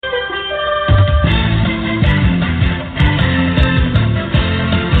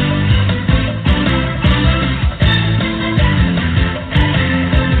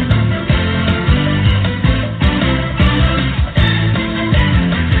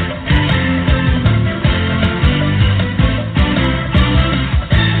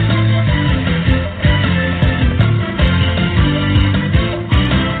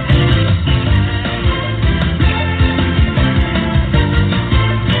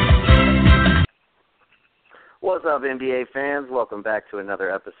What's up, NBA fans? Welcome back to another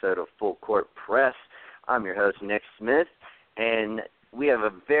episode of Full Court Press. I'm your host, Nick Smith, and we have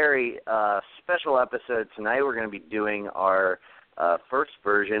a very special episode tonight. We're going to be doing our first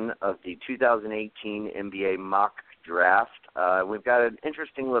version of the 2018 NBA mock draft. We've got an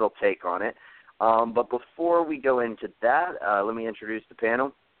interesting little take on it. But before we go into that, let me introduce the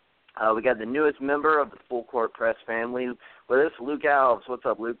panel. We got the newest member of the Full Court Press family with us, Luke Alves. What's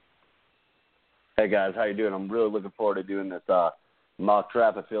up, Luke? Hey, guys. How you doing? I'm really looking forward to doing this mock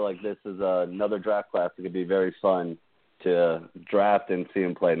draft. I feel like this is another draft class that could be very fun to draft and see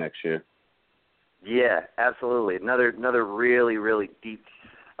him play next year. Yeah, absolutely. Another really, really deep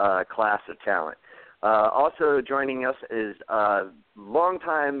class of talent. Also joining us is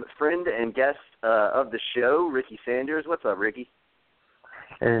longtime friend and guest of the show, Ricky Sanders. What's up, Ricky?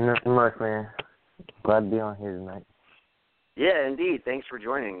 Hey, nothing much, man. Glad to be on here tonight. Yeah, indeed. Thanks for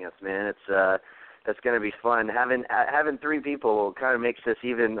joining us, man. It's going to be fun. Having three people kind of makes this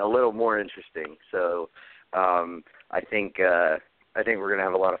even a little more interesting. So I think we're going to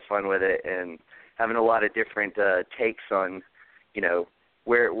have a lot of fun with it, and having a lot of different takes on, you know,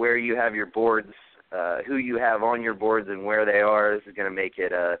 where you have your boards, who you have on your boards, and where they are. This is going to make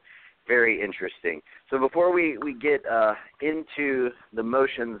it very interesting. So before we get into the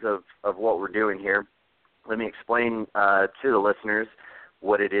motions of what we're doing here, let me explain to the listeners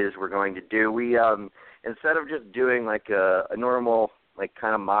what it is we're going to do. We instead of just doing like a normal like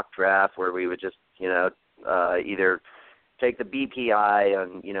kind of mock draft where we would just, you know, either take the BPI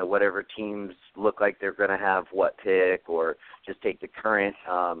on, you know, whatever teams look like they're going to have what pick, or just take the current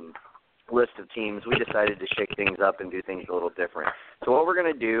list of teams, we decided to shake things up and do things a little different. So what we're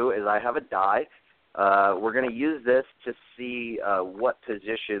going to do is I have a die. We're going to use this to see what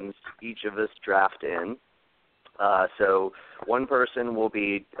positions each of us draft in. So one person will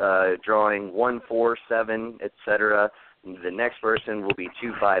be drawing 1, 4, 7, etc. The next person will be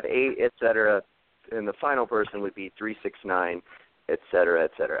 2, 5, 8, etc. And the final person would be 3, 6, 9, etc.,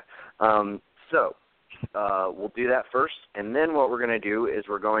 etc. So we'll do that first, and then what we're going to do is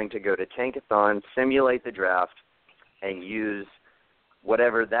we're going to go to Tankathon, simulate the draft, and use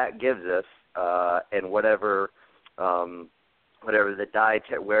whatever that gives us, and whatever the die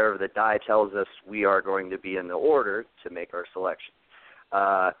wherever the die tells us we are going to be in the order to make our selection.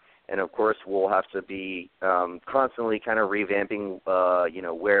 And of course, we'll have to be constantly kind of revamping, you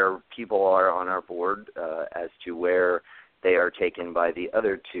know, where people are on our board as to where they are taken by the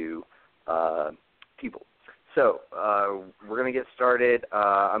other two people. So we're going to get started.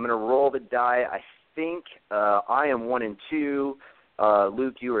 I'm going to roll the die. I think I am 1 and 2.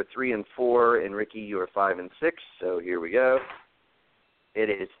 Luke, you are 3 and 4, and Ricky, you are 5 and 6. So here we go. It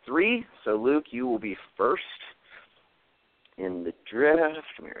is 3. So Luke, you will be first in the draft.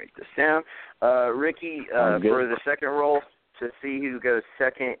 Let me write this down. Ricky, for the second roll, to see who goes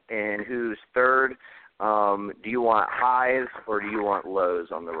second and who's third, do you want highs or do you want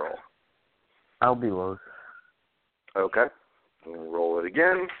lows on the roll? I'll be lows. Okay. We'll roll it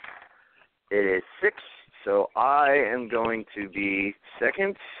again. It is 6, so I am going to be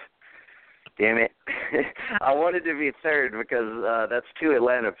second. Damn it. I wanted to be third because that's 2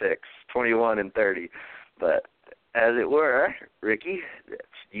 Atlanta picks, 21 and 30. But as it were, Ricky, that's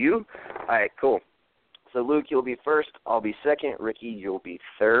you. All right, cool. So, Luke, you'll be first. I'll be second. Ricky, you'll be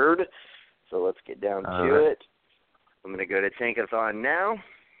third. So let's get down to it. I'm going to go to Tankathon now.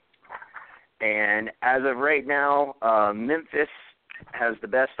 And as of right now, Memphis has the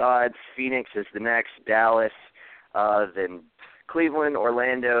best odds. Phoenix is the next. Dallas, then Cleveland,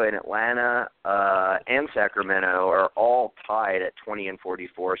 Orlando, and Atlanta, and Sacramento are all tied at 20 and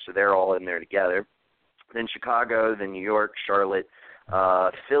 44, so they're all in there together. Then Chicago, then New York, Charlotte,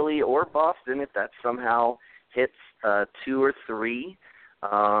 Philly, or Boston, if that somehow hits 2 or 3.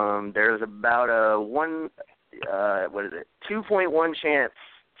 There's about a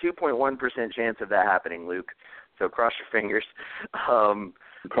 2.1% chance of that happening, Luke. So cross your fingers.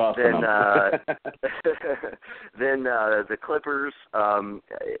 Then the Clippers,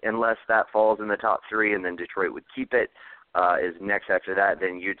 unless that falls in the top 3, and then Detroit would keep it, is next after that.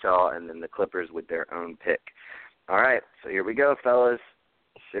 Then Utah, and then the Clippers with their own pick. All right, so here we go, fellas.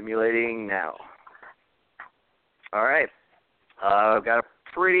 Simulating now. All right, I've got a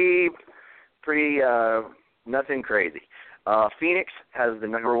pretty nothing crazy. Phoenix has the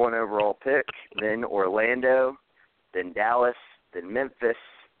number 1 overall pick, then Orlando, then Dallas, then Memphis,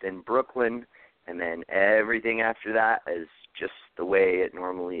 then Brooklyn, and then everything after that is just the way it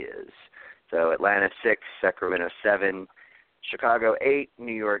normally is. So Atlanta 6, Sacramento 7, Chicago 8,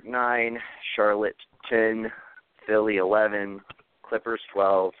 New York 9, Charlotte 10, Philly 11, Clippers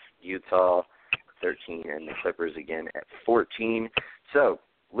 12, Utah 13, and the Clippers again at 14. So,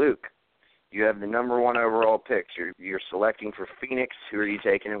 Luke, you have the number 1 overall pick. You're selecting for Phoenix. Who are you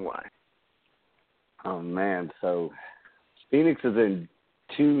taking and why? Oh, man. So Phoenix is in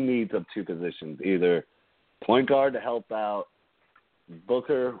needs of two positions, either point guard to help out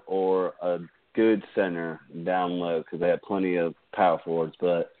Booker or a good center down low because they have plenty of power forwards.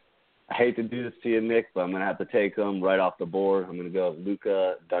 But I hate to do this to you, Nick, but I'm going to have to take them right off the board. I'm going to go with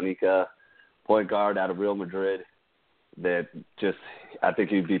Luka Doncic, point guard out of Real Madrid. That just, I think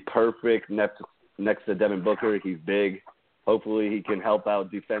he'd be perfect next to Devin Booker. He's big. Hopefully he can help out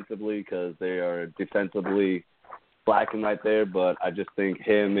defensively because they are defensively lacking right there. But I just think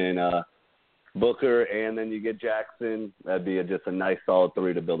him and Booker, and then you get Jackson, that'd be just a nice solid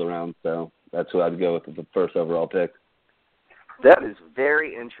three to build around. So that's who I'd go with as the first overall pick. That is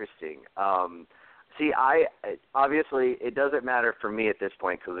very interesting. See, obviously it doesn't matter for me at this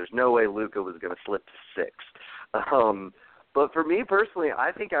point because there's no way Luka was going to slip to 6. But for me personally,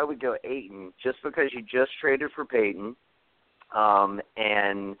 I think I would go Ayton just because you just traded for Peyton. I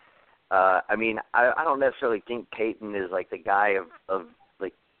mean, I don't necessarily think Peyton is like the guy of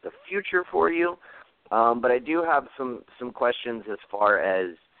like the future for you. But I do have some questions as far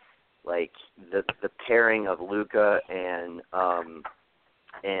as like the pairing of Luka and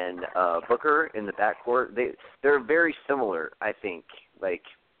Booker in the backcourt. They're very similar, I think. Like,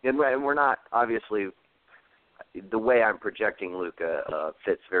 and we're not obviously the way I'm projecting Luka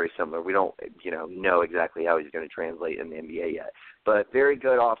fits very similar. We don't know exactly how he's going to translate in the NBA yet, but very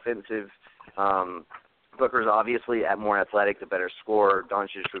good offensive. Booker's obviously more athletic, the better scorer.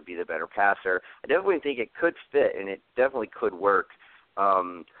 Doncic would be the better passer. I definitely think it could fit, and it definitely could work.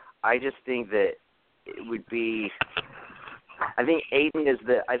 I just think that it would be. I think Ayton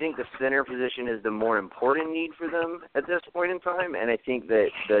I think the center position is the more important need for them at this point in time, and I think that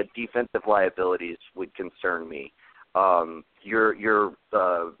the defensive liabilities would concern me. Your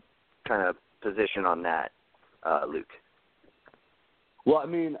kind of position on that, Luke? Well, I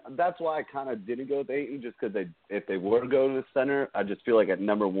mean, that's why I kind of didn't go with Ayton, just because if they were to go to the center, I just feel like at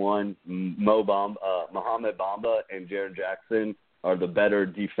number 1, Mohamed Bamba and Jaren Jackson are the better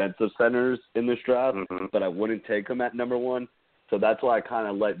defensive centers in this draft, but I wouldn't take them at number 1. So that's why I kind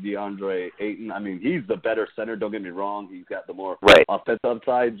of let DeAndre Ayton. I mean, he's the better center, don't get me wrong. He's got the more offensive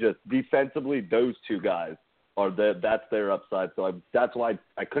upside. Just defensively, those two guys that's their upside. So that's why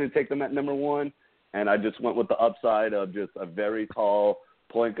I couldn't take them at number 1, and I just went with the upside of just a very tall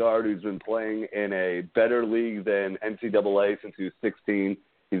point guard who's been playing in a better league than NCAA since he was 16.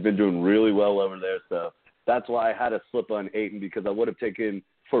 He's been doing really well over there, so that's why I had to slip on Ayton, because I would have taken,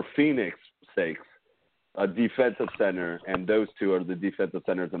 for Phoenix' sakes, a defensive center, and those two are the defensive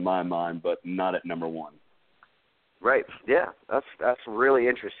centers in my mind, but not at number 1. Right. Yeah, that's really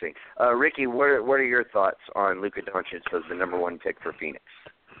interesting. Ricky, what are your thoughts on Luka Doncic as the number 1 pick for Phoenix?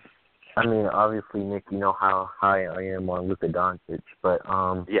 I mean, obviously, Nick, you know how high I am on Luka Doncic, but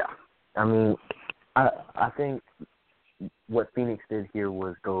yeah. I mean, I think what Phoenix did here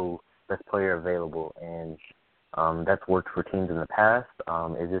was go best player available, and that's worked for teams in the past.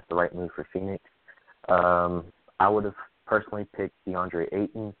 Is this the right move for Phoenix? I would have personally picked DeAndre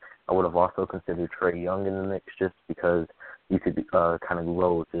Ayton. I would have also considered Trae Young in the mix, just because you could kind of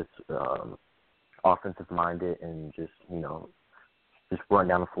grow just offensive-minded and just run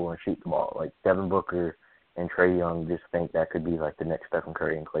down the floor and shoot the ball. Like Devin Booker and Trae Young, just think that could be like the next Stephen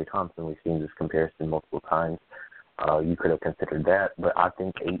Curry and Klay Thompson. We've seen this comparison multiple times. You could have considered that, but I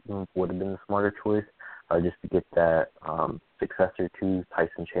think Ayton would have been the smarter choice just to get that successor to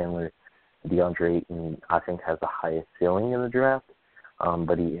Tyson Chandler. DeAndre Ayton, I think, has the highest ceiling in the draft,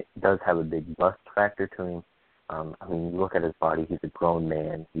 but he does have a big bust factor to him. I mean, you look at his body; he's a grown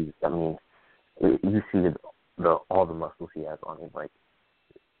man. You see all the muscles he has on him. Like,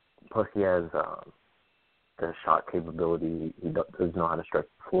 plus he has the shot capability. He does know how to stretch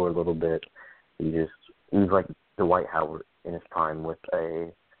the floor a little bit. He's like Dwight Howard in his prime with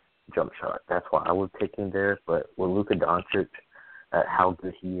a jump shot. That's why I would pick him there. But with Luka Doncic, how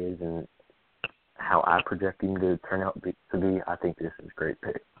good he is and how I project him to turn out to be, I think this is a great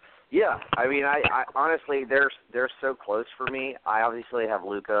pick. Yeah, I mean, I honestly, they're so close for me. I obviously have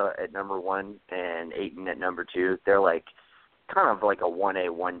Luka at number 1 and Ayton at number 2. They're like kind of like a 1A,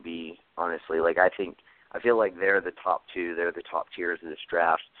 1B, honestly. Like I feel like they're the top 2. They're the top tiers of this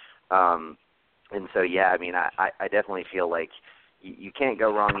draft. And so, yeah, I mean, I definitely feel like you can't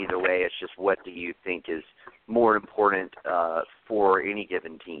go wrong either way. It's just what do you think is more important for any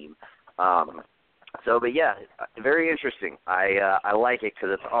given team. But yeah, very interesting. I like it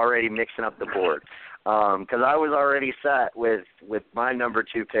because it's already mixing up the board. Because I was already set with my number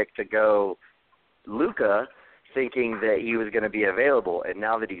 2 pick to go Luka, thinking that he was going to be available, and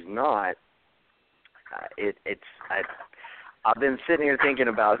now that he's not, I've been sitting here thinking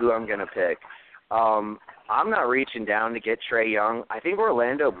about who I'm going to pick. I'm not reaching down to get Trae Young. I think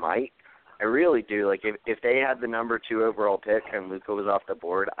Orlando might. I really do. Like, if they had the number 2 overall pick and Luka was off the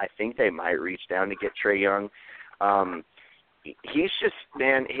board, I think they might reach down to get Trae Young. He's just,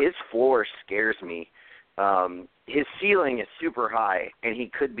 man, his floor scares me. His ceiling is super high, and he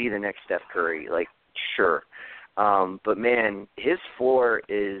could be the next Steph Curry. Like, sure. But, man, his floor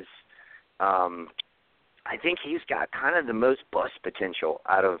is I think he's got kind of the most bust potential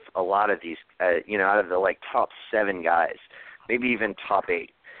out of a lot of these, out of the, like, top 7 guys, maybe even top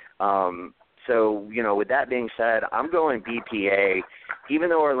 8. So, with that being said, I'm going BPA, even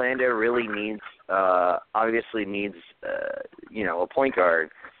though Orlando really obviously needs, a point guard.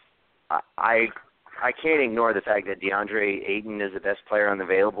 I can't ignore the fact that DeAndre Ayton is the best player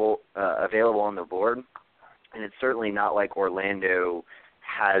available on the board, and it's certainly not like Orlando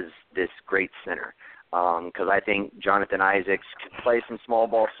has this great center. Because I think Jonathan Isaacs can play some small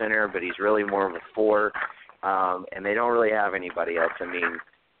ball center, but he's really more of a 4, and they don't really have anybody else. I mean,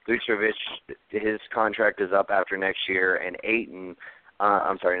 Vucevic, his contract is up after next year, and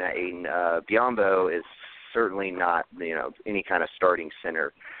Biyombo is certainly not, any kind of starting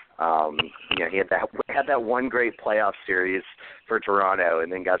center. He had that one great playoff series for Toronto,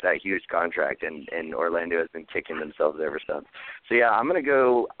 and then got that huge contract, and Orlando has been kicking themselves ever since. So yeah, I'm gonna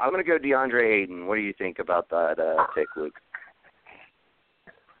go DeAndre Ayton. What do you think about that pick, Luke?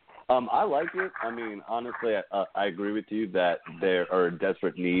 I like it. I mean, honestly, I agree with you that they are in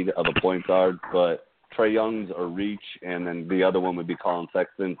desperate need of a point guard, but Trae Young's a reach, and then the other one would be Colin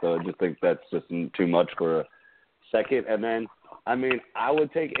Sexton, so I just think that's just too much for a second. And then, I mean, I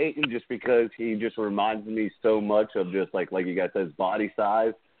would take Ayton just because he just reminds me so much of just like you guys said, his body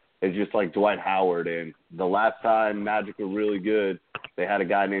size is just like Dwight Howard. And the last time Magic were really good, they had a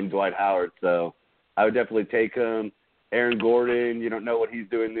guy named Dwight Howard, so I would definitely take him. Aaron Gordon, you don't know what he's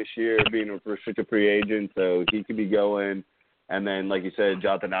doing this year, being a restricted free agent, so he could be going. And then, like you said,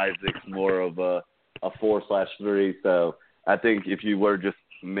 Jonathan Isaac's more of a 4/3. So I think if you were just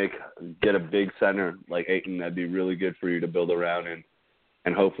get a big center like Ayton, that'd be really good for you to build around, and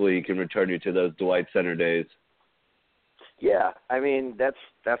hopefully he can return you to those Dwight center days. Yeah, I mean that's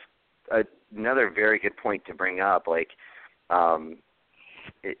another very good point to bring up. Like,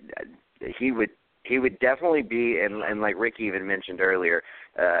 he would definitely be, and like Ricky even mentioned earlier,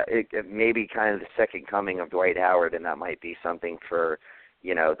 it may be kind of the second coming of Dwight Howard, and that might be something for,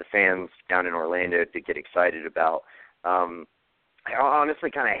 the fans down in Orlando to get excited about. I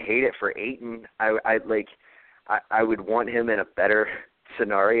honestly kind of hate it for Ayton. I would want him in a better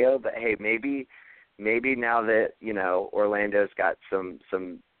scenario, but hey, maybe now that, Orlando's got some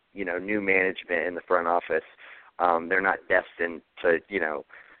new management in the front office, they're not destined to,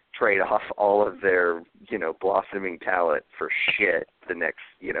 trade off all of their, blossoming talent for shit the next,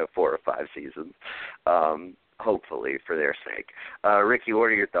 4 or 5 seasons, hopefully for their sake. Ricky, what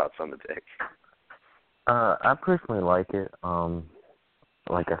are your thoughts on the pick? I personally like it.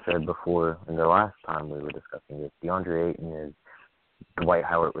 Like I said before, and the last time we were discussing this, DeAndre Ayton is Dwight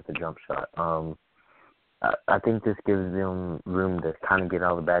Howard with a jump shot. I think this gives them room to kind of get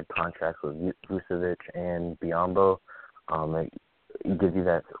out of the bad contracts with Vucevic and Biyombo. It gives you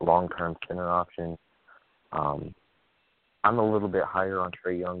that long-term center option. I'm a little bit higher on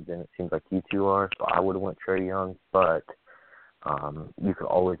Trae Young than it seems like you two are, so I would have went Trae Young, but you could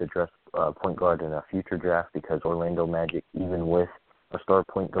always address point guard in a future draft because Orlando Magic, even with a star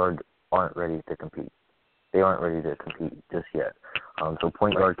point guard, aren't ready to compete. They aren't ready to compete just yet. So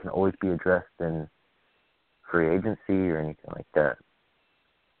point guard can always be addressed in free agency or anything like that.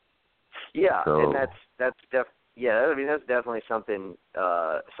 Yeah, so, and that's definitely something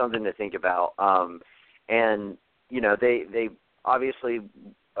to think about. And they obviously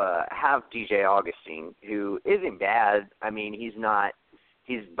have DJ Augustine, who isn't bad. I mean, he's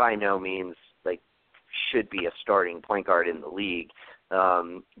by no means should be a starting point guard in the league.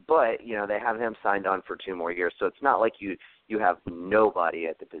 But they have him signed on for 2 more years, so it's not like you have nobody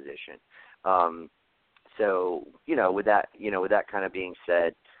at the position. So with that kind of being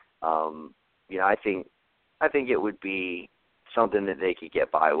said, I think it would be something that they could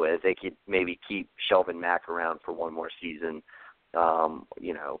get by with. They could maybe keep Shelvin Mack around for 1 more season,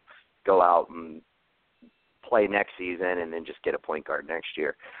 go out and play next season and then just get a point guard next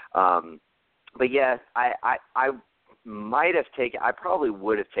year. But yeah, I probably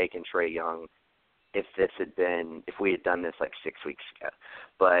would have taken Trae Young if we had done this 6 weeks ago.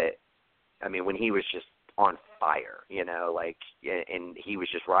 But I mean, when he was just on fire, and he was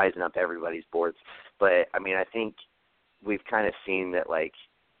just rising up everybody's boards. But I mean, I think we've kind of seen that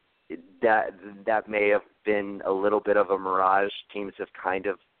that may have been a little bit of a mirage. Teams have kind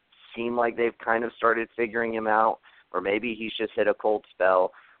of seemed like they've kind of started figuring him out, or maybe he's just hit a cold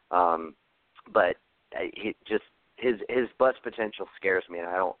spell. But his bust potential scares me, and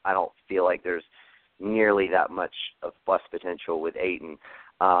I don't feel like there's nearly that much of bust potential with Ayton.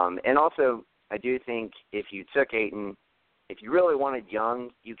 And also, I do think if you took Ayton, if you really wanted Young,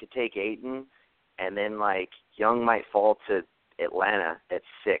 you could take Ayton, and then Young might fall to Atlanta at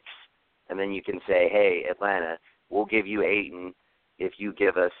 6, and then you can say, hey, Atlanta, we'll give you Ayton if you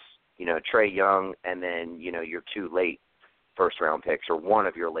give us, Trae Young, and then your 2 late first-round picks or one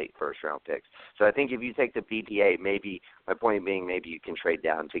of your late first-round picks. So I think if you take the BPA, maybe my point being maybe you can trade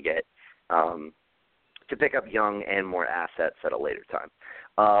down to get to pick up Young and more assets at a later time.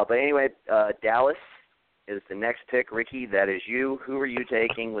 But anyway, Dallas is the next pick. Ricky, that is you. Who are you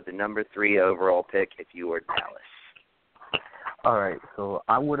taking with the number 3 overall pick if you were Dallas? All right, so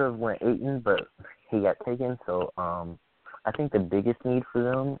I would have went Ayton, but he got taken. So I think the biggest need for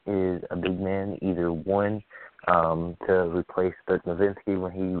them is a big man, either one to replace Dirk Nowitzki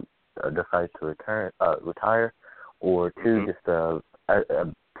when he decides to retire, or 2, just a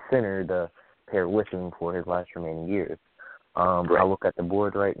center to pair with him for his last remaining years. I look at the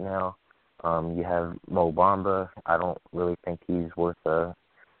board right now. You have Mo Bamba. I don't really think he's worth a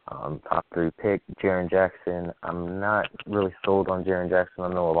top 3 pick. Jaren Jackson, I'm not really sold on Jaren Jackson. I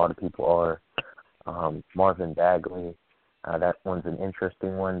know a lot of people are. Marvin Bagley, that one's an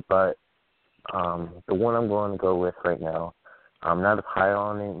interesting one. But the one I'm going to go with right now, I'm not as high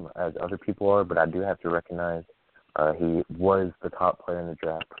on him as other people are, but I do have to recognize he was the top player in the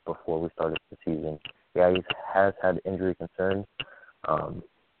draft before we started the season. Yeah, he has had injury concerns,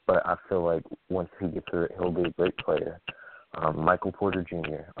 but I feel like once he gets through it, he'll be a great player. Michael Porter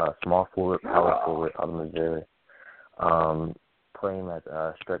Jr., small forward, power forward out of Missouri. Playing as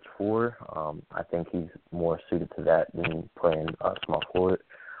a stretch 4, I think he's more suited to that than playing small forward.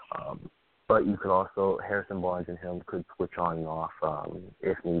 But you could also, Harrison Barnes and him could switch on and off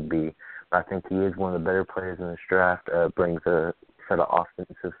if need be. But I think he is one of the better players in this draft, brings a set of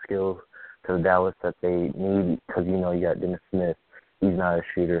offensive skills to Dallas that they need because, you got Dennis Smith. He's not a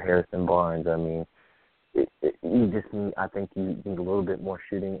shooter. Harrison Barnes, I mean, you just need, I think you need a little bit more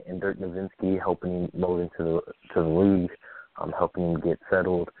shooting, and Dirk Nowitzki helping him load into the league, helping him get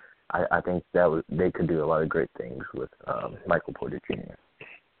settled. I think they could do a lot of great things with Michael Porter Jr.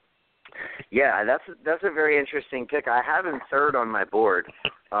 Yeah, that's a very interesting pick. I have him 3rd on my board.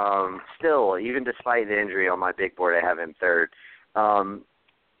 Still, even despite the injury on my big board, I have him 3rd.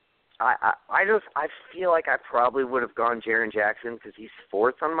 I feel like I probably would have gone Jaren Jackson because he's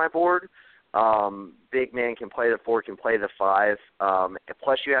 4th on my board. Big man can play the 4, can play the 5.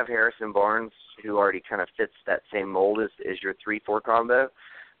 Plus you have Harrison Barnes, who already kind of fits that same mold as your 3-4 combo.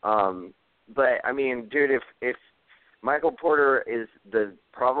 But I mean, dude, if Michael Porter is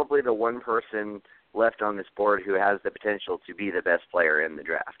probably the one person left on this board who has the potential to be the best player in the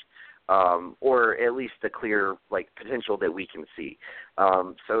draft, or at least the clear potential that we can see.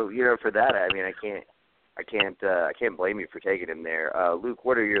 So for that, I mean, I can't blame you for taking him there. Luke,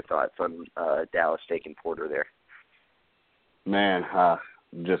 what are your thoughts on Dallas taking Porter there? Man,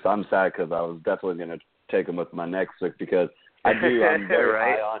 I'm sad because I was definitely going to take him with my next pick because I'm very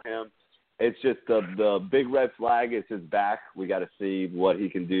right. high on him. It's just the big red flag is his back. We got to see what he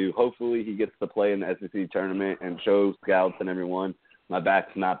can do. Hopefully he gets to play in the SEC tournament and show scouts and everyone my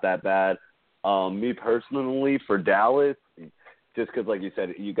back's not that bad. Me personally, for Dallas, just because, like you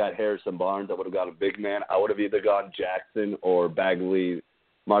said, you got Harrison Barnes, I would have gone a big man. I would have either gone Jackson or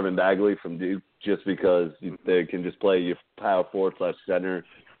Marvin Bagley from Duke, just because they can just play your power forward / center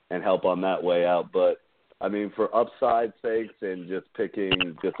and help on that way out. But I mean, for upside sakes and just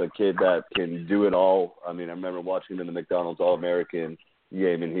picking just a kid that can do it all. I mean, I remember watching him in the McDonald's All-American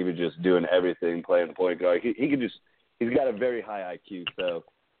game, and he was just doing everything, playing the point guard. He's got a very high IQ. So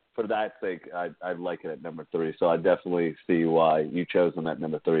for that sake, I like it at number 3. So I definitely see why you chose him at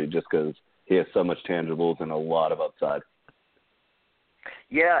number 3, just because he has so much tangibles and a lot of upside.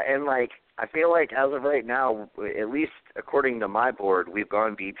 Yeah, and I feel like as of right now, at least according to my board, we've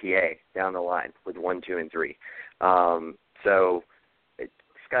gone BPA down the line with 1, 2, and 3. So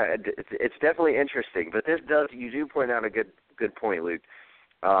it's definitely interesting. But you do point out a good point, Luke.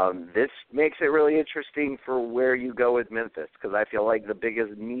 This makes it really interesting for where you go with Memphis, because I feel like the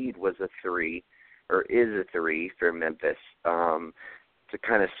biggest need was a 3, or is a 3 for Memphis, to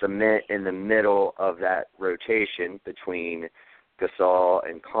kind of cement in the middle of that rotation between Gasol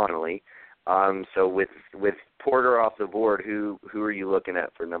and Connolly. So with Porter off the board, who are you looking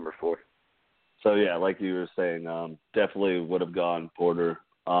at for number 4? So yeah, like you were saying, definitely would have gone Porter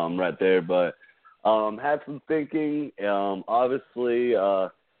right there, but had some thinking. Obviously,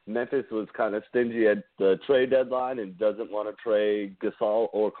 Memphis was kind of stingy at the trade deadline and doesn't want to trade Gasol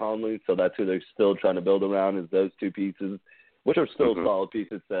or Conley, so that's who they're still trying to build around is those two pieces, which are still solid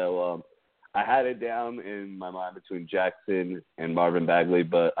pieces. So I had it down in my mind between Jackson and Marvin Bagley,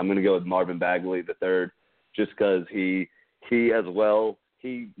 but I'm going to go with Marvin Bagley the third, just because he as well.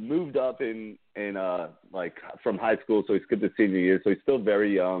 He moved up in like from high school, so he skipped his senior year, so he's still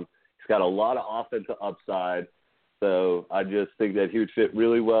very young. He's got a lot of offensive upside, so I just think that he would fit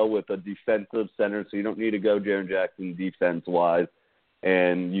really well with a defensive center. So you don't need to go Jaren Jackson defense wise,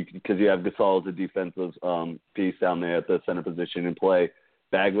 and because you have Gasol as a defensive piece down there at the center position and play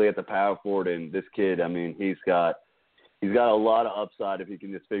Bagley at the power forward, and this kid, I mean, he's got a lot of upside if he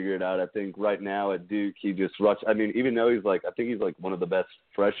can just figure it out. I think right now at Duke, he just rushed. I mean, even though I think he's like one of the best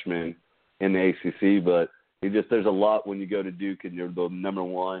freshmen in the ACC, but there's a lot when you go to Duke and you're the number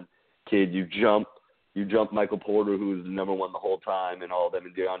one kid. You jump Michael Porter, who was the number one the whole time, and all of them,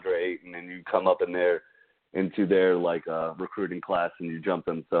 and DeAndre Ayton, and you come up into their like recruiting class and you jump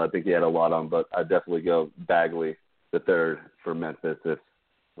them. So I think he had a lot on, but I'd definitely go Bagley the third for Memphis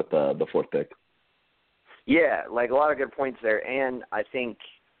with the fourth pick. Yeah, like a lot of good points there, and I think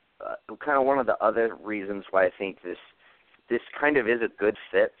kind of one of the other reasons why I think this kind of is a good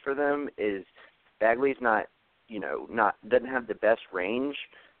fit for them is Bagley's not doesn't have the best range,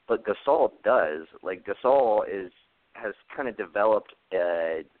 but Gasol does. Like Gasol has kind of developed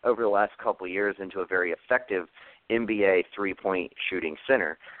over the last couple of years into a very effective NBA 3-point shooting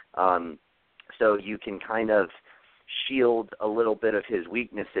center. So you can kind of shield a little bit of his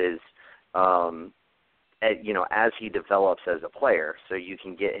weaknesses as he develops as a player. So you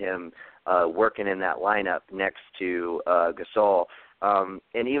can get him working in that lineup next to Gasol.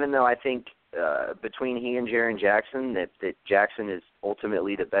 And even though I think between he and Jaren Jackson that Jackson is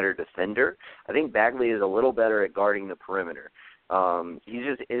ultimately the better defender, I think Bagley is a little better at guarding the perimeter. He's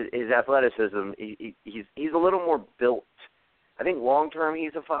just his athleticism. He's a little more built. I think long term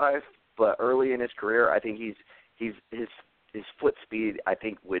he's a 5, but early in his career I think his foot speed I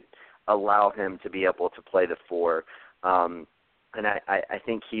think would allow him to be able to play the 4. And I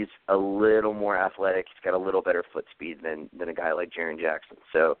think he's a little more athletic. He's got a little better foot speed than a guy like Jaren Jackson.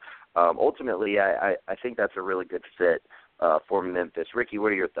 So ultimately, I think that's a really good fit for Memphis. Ricky,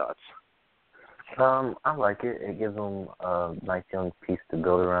 what are your thoughts? I like it. It gives them a nice young piece to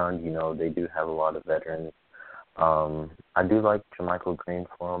build around. They do have a lot of veterans. I do like JaMychal Green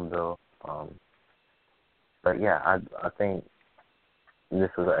for them, though. But, yeah, I think this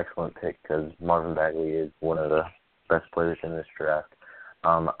was an excellent pick because Marvin Bagley is one of the best players in this draft.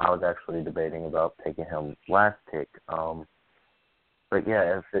 I was actually debating about taking him last pick. But,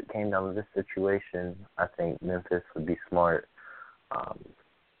 yeah, if it came down to this situation, I think Memphis would be smart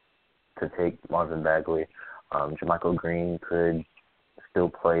to take Marvin Bagley. JaMychal Green could still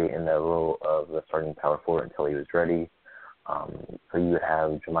play in that role of the starting power forward until he was ready. So you would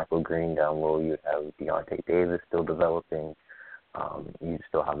have JaMychal Green down low. You would have Deontay Davis still developing. You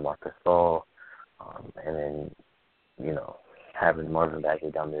still have Marcus Gasol. And then, having Marvin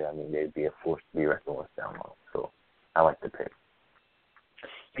Bagley down there, I mean, they'd be a force to be reckoned with down low. So I like the pick.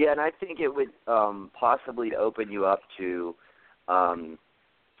 Yeah, and I think it would possibly open you up to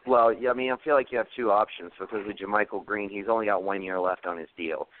I feel like you have two options because with JaMychal Green, he's only got 1 year left on his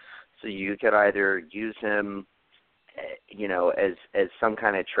deal. So you could either use him, as some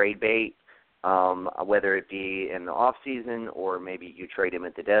kind of trade bait, whether it be in the off season or maybe you trade him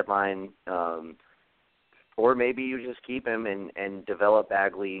at the deadline, or maybe you just keep him and develop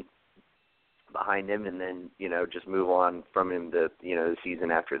Bagley behind him and then, just move on from him the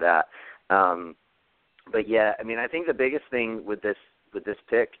season after that. But yeah, I mean, I think the biggest thing with this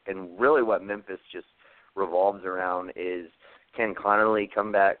pick and really what Memphis just revolves around is can Conley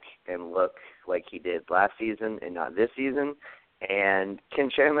come back and look like he did last season and not this season? And can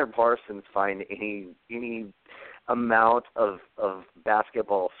Chandler Parsons find any amount of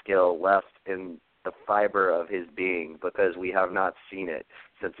basketball skill left in the fiber of his being, because we have not seen it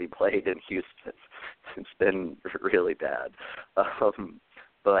since he played in Houston. It's been really bad.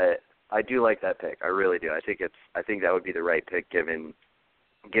 But I do like that pick. I really do. I think that would be the right pick given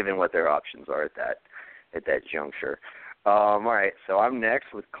what their options are at that juncture. All right, so I'm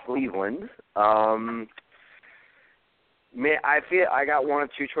next with Cleveland. I feel I got one of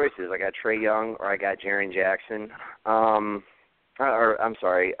two choices. I got Trae Young or I got Jaren Jackson. Trae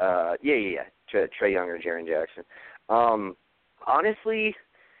Young or Jaren Jackson. Honestly,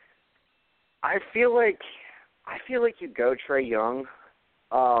 I feel like you go Trae Young.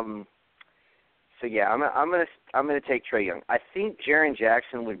 So yeah, I'm gonna take Trae Young. I think Jaren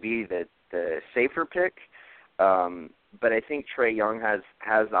Jackson would be the safer pick, but I think Trae Young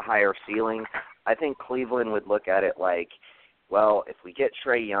has a higher ceiling. I think Cleveland would look at it like, well, if we get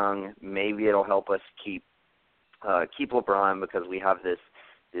Trae Young, maybe it'll help us keep LeBron because we have this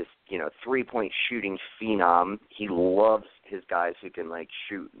 3-point shooting phenom. He loves his guys who can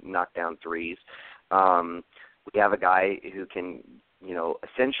knock down threes. We have a guy who can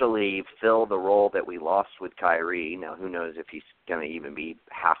essentially fill the role that we lost with Kyrie. Now, who knows if he's going to even be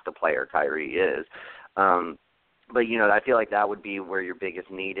half the player Kyrie is. But I feel like that would be where your biggest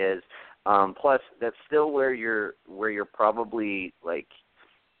need is. Plus, that's still where you're probably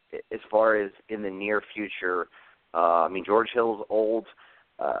as far as in the near future. George Hill's old.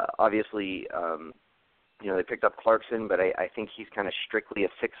 Obviously, they picked up Clarkson, but I think he's kind of strictly a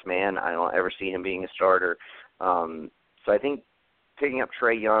sixth man. I don't ever see him being a starter. So I think picking up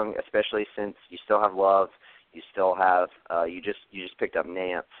Trae Young, especially since you still have Love, you still have you just picked up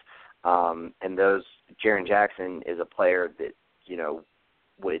Nance, and Jaren Jackson is a player that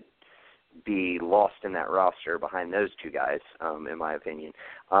would be lost in that roster behind those two guys, in my opinion.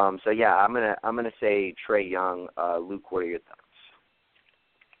 So yeah, I'm gonna say Trae Young. Luke, what are your thoughts?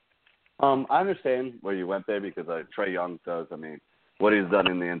 I understand where you went there because Trae Young does. What he's done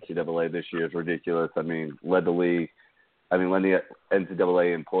in the NCAA this year is ridiculous. Led the league. Led the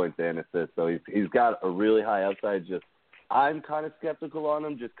NCAA in points and assists. So he's got a really high upside. Just I'm kind of skeptical on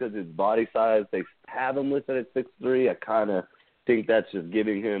him just because his body size. They have him listed at 6'3". I kind of think that's just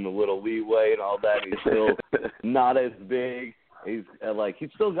giving him a little leeway and all that. He's still not as big. He's he's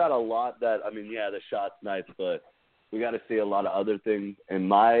still got a lot that. The shot's nice, but we got to see a lot of other things. And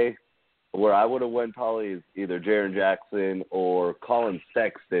where I would have went probably is either Jaren Jackson or Colin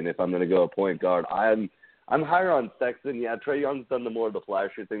Sexton if I'm going to go a point guard. I'm higher on Sexton. Yeah, Trae Young's done the more of the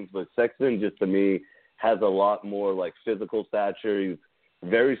flashy things, but Sexton just to me has a lot more physical stature. He's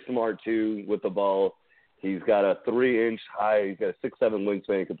very smart too with the ball. He's got a 3-inch high. He's got a 6'7"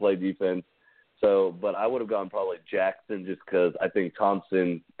 wingspan. He can play defense. So, but I would have gone probably Jackson just because I think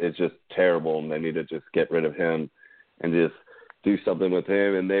Thompson is just terrible and they need to just get rid of him and just do something with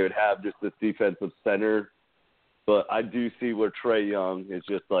him, and they would have just this defensive center. But I do see where Trae Young is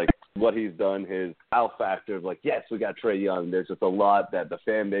just what he's done, his out factor of yes, we got Trae Young. There's just a lot that the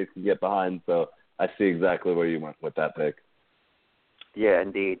fan base can get behind. So I see exactly where you went with that pick. Yeah,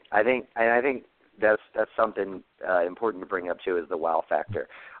 indeed. I think that's something important to bring up too is the wow factor.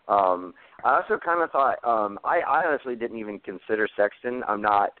 I also kind of thought I honestly didn't even consider Sexton. I'm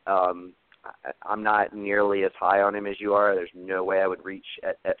not nearly as high on him as you are. There's no way I would reach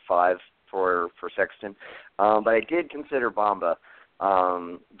at 5 for Sexton. But I did consider Bamba,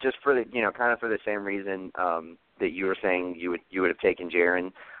 just for the kind of for the same reason that you were saying you would have taken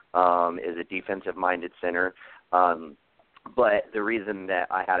Jaren as a defensive minded center. But the reason that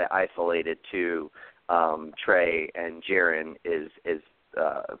I had it isolated to Trae and Jaren is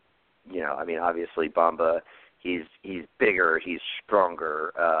obviously Bamba. He's bigger, he's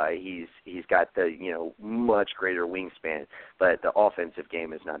stronger, he's got the much greater wingspan, but the offensive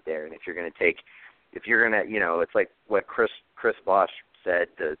game is not there. And if you're gonna it's like what Chris Bosh said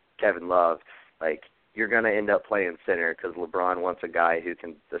to Kevin Love, you're gonna end up playing center because LeBron wants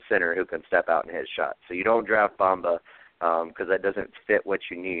the center who can step out and hit shots. So you don't draft Bamba because that doesn't fit what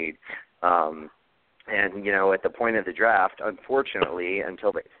you need. And at the point of the draft, unfortunately,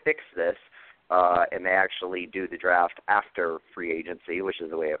 until they fix this. And they actually do the draft after free agency, which is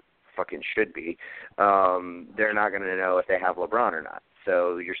the way it fucking should be, they're not going to know if they have LeBron or not.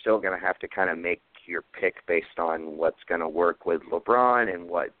 So you're still going to have to kind of make your pick based on what's going to work with LeBron and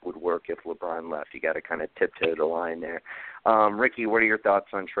what would work if LeBron left. You got to kind of tiptoe the line there. Ricky, what are your thoughts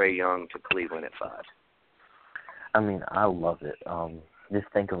on Trae Young to Cleveland at 5? I love it.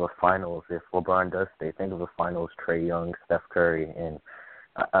 Just think of a finals. If LeBron does stay, think of a finals Trae Young, Steph Curry, and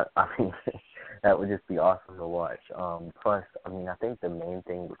that would just be awesome to watch. Plus, I think the main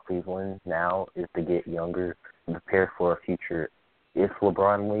thing with Cleveland now is to get younger and prepare for a future if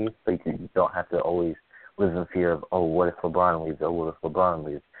LeBron leaves. So you don't have to always live in fear of, what if LeBron leaves? What if LeBron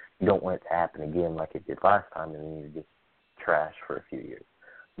leaves? You don't want it to happen again like it did last time and then you get trash for a few years.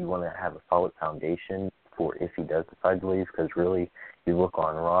 You want to have a solid foundation for if he does decide to leave because really, you look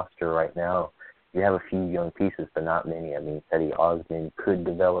on roster right now, you have a few young pieces, but not many. Teddy Osmond could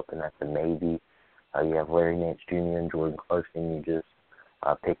develop, and that's a maybe. You have Larry Nance Jr. and Jordan Clarkson you just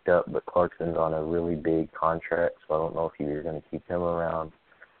picked up, but Clarkson's on a really big contract, so I don't know if you're going to keep him around.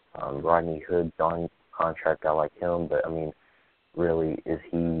 Rodney Hood's on contract. I like him, but, really, is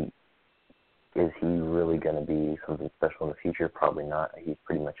he is he really going to be something special in the future? Probably not. He's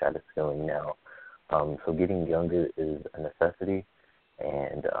pretty much at his ceiling now. So getting younger is a necessity.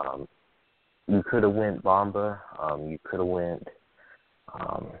 And you could have went Bamba. You could have went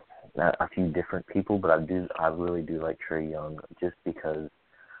a few different people, but I really do like Trae Young just because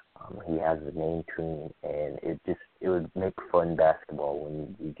he has a name to him, and it would make fun basketball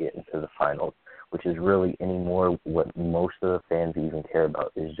when you get into the finals, which is really anymore what most of the fans even care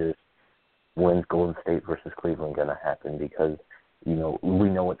about is just when's Golden State versus Cleveland going to happen, because we know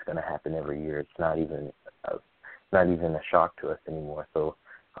what's going to happen every year. It's not even a shock to us anymore. So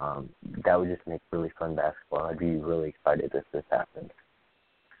that would just make really fun basketball. I'd be really excited if this happened.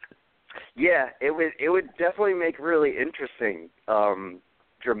 Yeah, it would definitely make really interesting,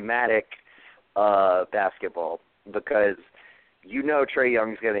 dramatic basketball, because Trae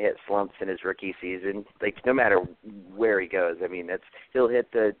Young's going to hit slumps in his rookie season, like no matter where he goes. I mean, he'll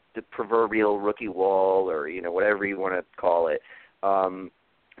hit the proverbial rookie wall, or whatever you want to call it.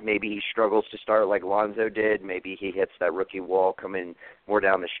 Maybe he struggles to start like Lonzo did. Maybe he hits that rookie wall coming more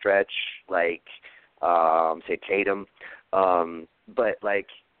down the stretch, like say Tatum. But like,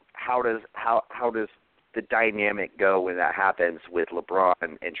 how does the dynamic go when that happens with LeBron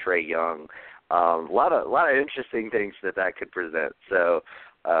and Trae Young? A lot of interesting things that could present. So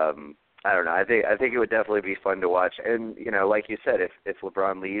I don't know. I think it would definitely be fun to watch. And like you said, if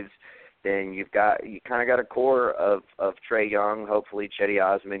LeBron leaves, then you kind of got a core of Trae Young. Hopefully Chetty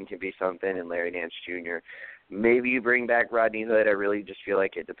Osman can be something, and Larry Nance Jr. Maybe you bring back Rodney Hood. I really just feel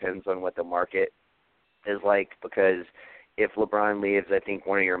like it depends on what the market is like, because if LeBron leaves, I think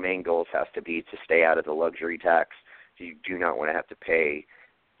one of your main goals has to be to stay out of the luxury tax. You do not want to have to pay,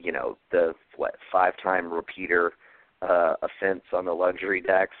 the 5-time repeater offense on the luxury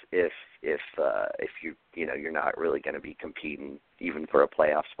tax if you're not really going to be competing even for a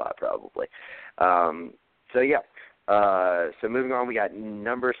playoff spot probably. So moving on, we got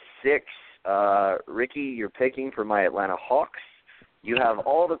number 6. Ricky, you're picking for my Atlanta Hawks. You have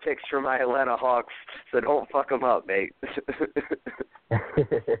all the picks for my Atlanta Hawks, so don't fuck them up, mate.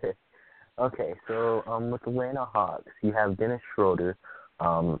 Okay, so with Atlanta Hawks, you have Dennis Schroeder.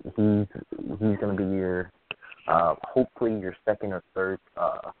 He's going to be your hopefully your second or third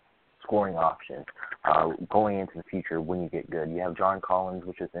scoring option going into the future when you get good. You have John Collins,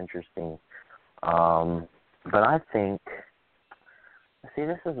 which is interesting. But I think,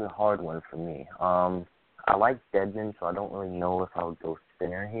 this is a hard one for me. I like Dedmon, so I don't really know if I would go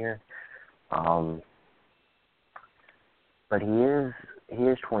center here. But he is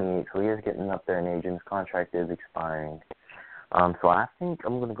 28, so he is getting up there in age, and his contract is expiring. So I think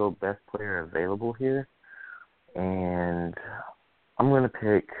I'm going to go best player available here, and I'm going to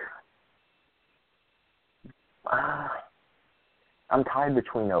pick. I'm tied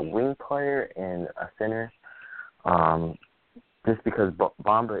between a wing player and a center, just because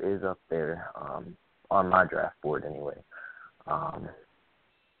Bamba is up there on my draft board anyway.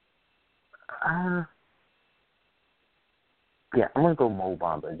 Yeah, I'm gonna go Mo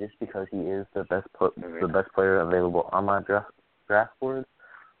Bamba just because he is the best player available on my draft board.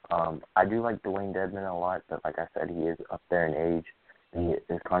 I do like Dwayne Dedmon a lot, but like I said, he is up there in age.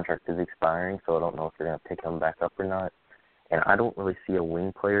 His contract is expiring, so I don't know if they're gonna pick him back up or not. And I don't really see a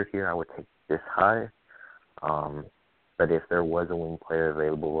wing player here I would take this high. But if there was a wing player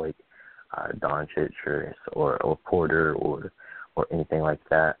available, like Doncic or Porter or anything like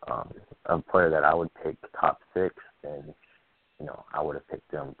that, a player that I would pick top 6, then I would have picked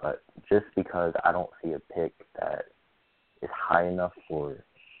them. But just because I don't see a pick that is high enough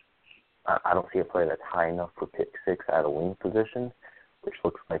I don't see a player that's high enough for pick 6 at a wing position, which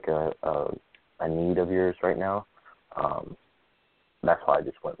looks like a need of yours right now. That's why I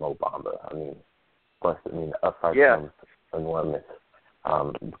just went Mo Bamba. Plus the upside comes enormous.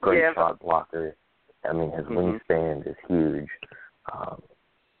 Great shot blocker. His wingspan is huge.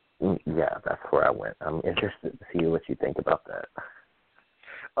 That's where I went. I'm interested to see what you think about that.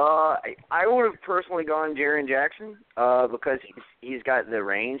 I would have personally gone Jaren Jackson because he's got the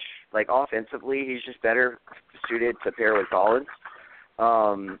range. Like offensively, he's just better suited to pair with Collins.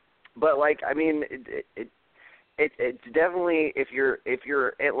 But it's definitely if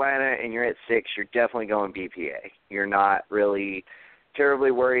you're Atlanta and you're at 6, you're definitely going BPA. You're not really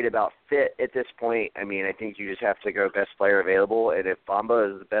terribly worried about fit at this point. I think you just have to go best player available, and if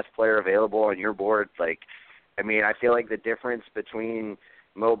Bamba is the best player available on your board, I feel like the difference between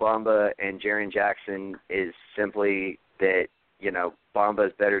Mo Bamba and Jaren Jackson is simply that, Bamba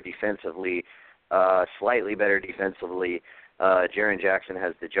is better defensively, slightly better defensively. Jaren Jackson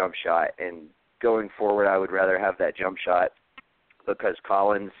has the jump shot, and going forward, I would rather have that jump shot because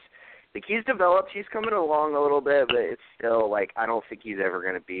Collins like he's developed, he's coming along a little bit, but it's still like I don't think he's ever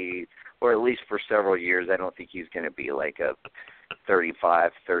going to be, or at least for several years, I don't think he's going to be like a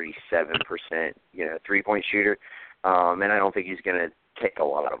 35, 37%, 3-point shooter, and I don't think he's going to take a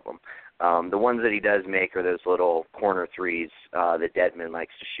lot of them. The ones that he does make are those little corner threes that Dedmon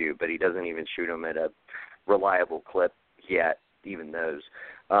likes to shoot, but he doesn't even shoot them at a reliable clip yet, even those.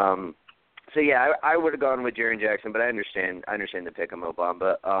 So yeah, I would have gone with Jaren Jackson, but I understand the pick of Mo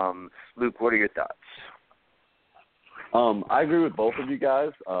Bamba. Luke, what are your thoughts? I agree with both of you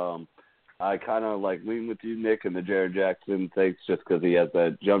guys. I kind of lean with you, Nick, and the Jaren Jackson takes just because he has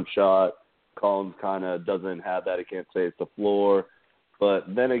that jump shot. Collins kind of doesn't have that. He can't say it's the floor.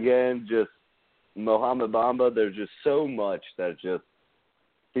 But then again, just Mohamed Bamba, there's just so much that just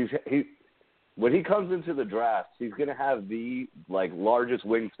when he comes into the draft, he's gonna have the largest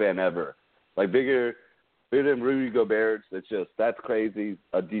wingspan ever, bigger than Rudy Gobert. That's crazy.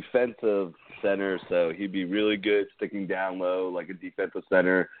 A defensive center, so he'd be really good sticking down low like a defensive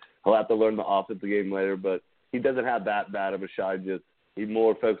center. He'll have to learn the offensive game later, but he doesn't have that bad of a shot. He's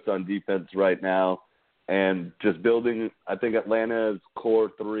more focused on defense right now. And just building, I think Atlanta's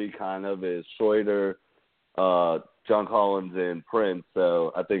core three kind of is Schroeder, John Collins, and Prince.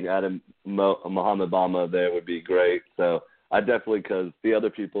 So I think adding Mohamed Bamba there would be great. So I definitely, because the other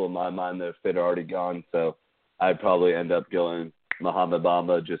people in my mind that fit are already gone. So I'd probably end up going Mohamed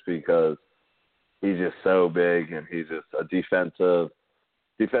Bamba just because he's just so big and he's just a defensive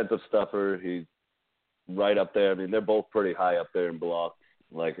stuffer. He's right up there. I mean, they're both pretty high up there in blocks.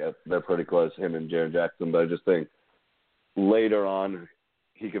 They're pretty close, him and Jaren Jackson. But I just think later on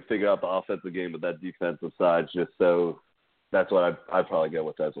he could figure out the offensive game, but that defensive side just so that's what I'd probably go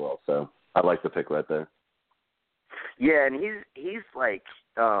with as well. So I like the pick right there. Yeah, and he's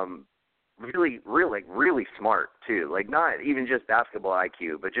really, really, really smart too. Not even just basketball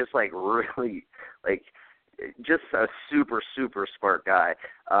IQ, but just really just a super, super smart guy.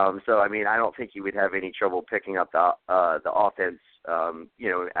 So I mean, I don't think he would have any trouble picking up the offense.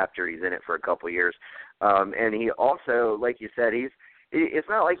 After he's in it for a couple of years. And he also, like you said, it's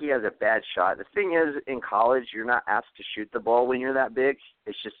not like he has a bad shot. The thing is, in college, you're not asked to shoot the ball when you're that big.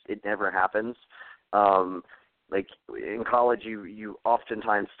 It's just, it never happens. In college, you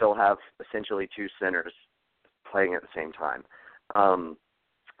oftentimes still have essentially two centers playing at the same time.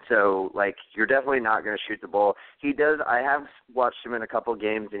 So, you're definitely not going to shoot the ball. I have watched him in a couple of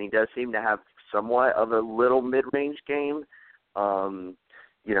games, and he does seem to have somewhat of a little mid-range game.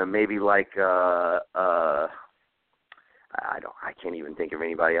 Maybe I can't even think of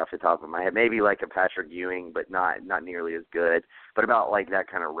anybody off the top of my head. Maybe like a Patrick Ewing, but not nearly as good. But about that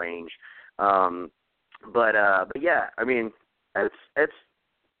kind of range. But yeah, I mean, I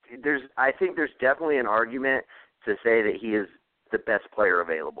think there's definitely an argument to say that he is the best player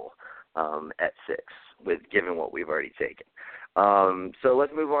available at 6, given what we've already taken. So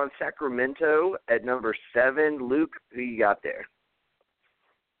let's move on. Sacramento at number 7. Luke, who you got there?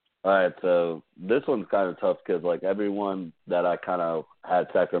 All right, so this one's kind of tough because, everyone that I kind of had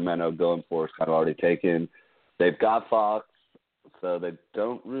Sacramento going for is kind of already taken. They've got Fox, so they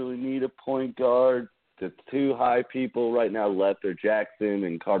don't really need a point guard. The two high people right now left are Jackson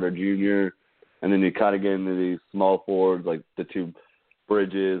and Carter Jr., and then you kind of get into these small forwards, like the two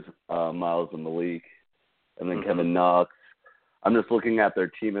Bridges, Miles and Malik, and then Kevin Knox. I'm just looking at their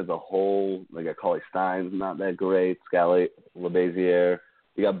team as a whole. Cauley Stein's not that great. Scally, LeBazier.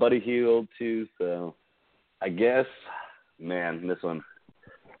 You got Buddy Hield, too. So I guess, this one.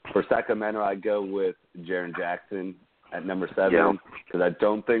 For Sacramento, I'd go with Jaren Jackson at number 7 because I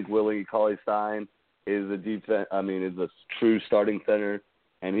don't think Willie Cauley-Stein is is a true starting center,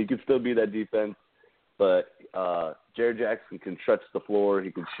 and he could still be that defense. But Jaren Jackson can stretch the floor.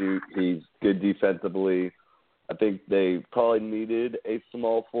 He can shoot. He's good defensively. I think they probably needed a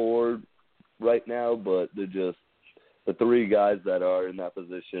small forward right now, but they're just the three guys that are in that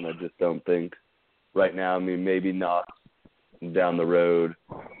position. I just don't think right now. I mean, maybe not down the road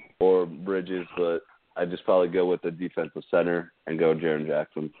or Bridges, but I just probably go with the defensive center and go Jaren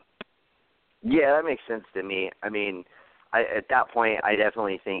Jackson. Yeah, that makes sense to me. I mean, at that point, I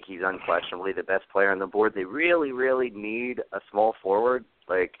definitely think he's unquestionably the best player on the board. They really, really need a small forward,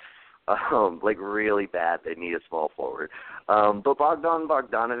 really bad. They need a small forward. But Bogdan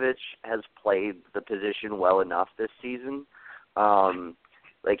Bogdanović has played the position well enough this season.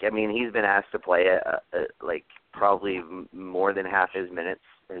 He's been asked to play probably more than half his minutes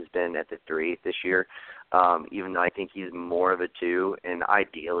has been at the 3 this year. Even though I think he's more of a 2, and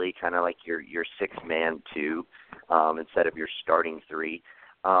ideally kind of like your 6-man 2 instead of your starting 3.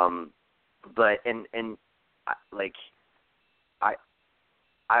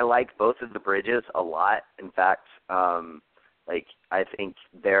 I like both of the Bridges a lot. In fact, I think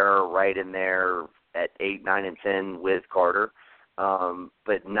they're right in there at 8, 9, and 10 with Carter,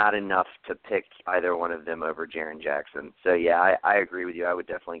 but not enough to pick either one of them over Jaren Jackson. So, yeah, I agree with you. I would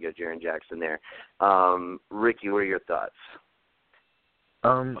definitely go Jaren Jackson there. Ricky, what are your thoughts?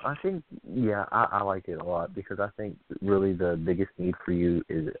 I think, yeah, I like it a lot because I think really the biggest need for you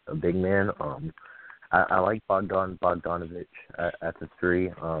is a big man. I like Bogdanovic at the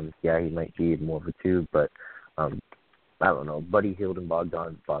 3. Yeah, he might be more of a 2, but I don't know. Buddy Hield and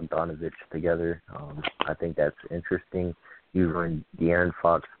Bogdanovic together, I think that's interesting. You run De'Aaron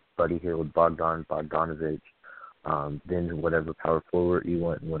Fox, Buddy Hield, Bogdanovic, then whatever power forward you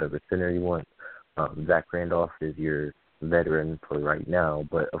want and whatever center you want. Zach Randolph is your veteran for right now,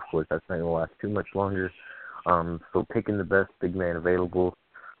 but of course that's not going to last too much longer. So picking the best big man available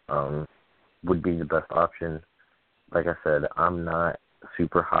would be the best option. Like I said, I'm not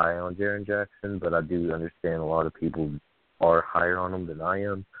super high on Jaren Jackson, but I do understand a lot of people are higher on him than I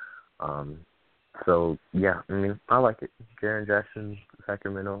am. So, yeah, I mean, I like it. Jaren Jackson,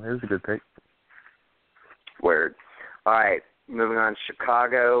 Sacramento, it was a good pick. Word. All right, moving on.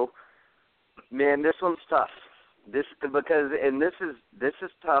 Chicago. Man, this one's tough. This is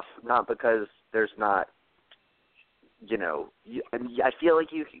tough not because there's not, I feel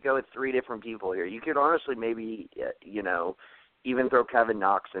like you could go with 3 different people here. You could honestly maybe, even throw Kevin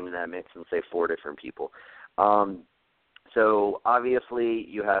Knox into that mix and say 4 different people. So obviously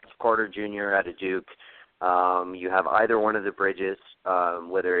you have Carter Jr. out of Duke. You have either one of the Bridges,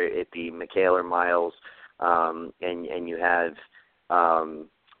 whether it be Mikal or Miles, and you have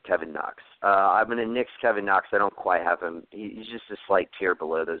Kevin Knox. I'm going to nix Kevin Knox. I don't quite have him. He's just a slight tier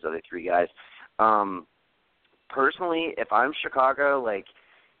below those other 3 guys. Personally, if I'm Chicago,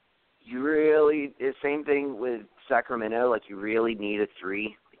 you really, the same thing with Sacramento, you really need a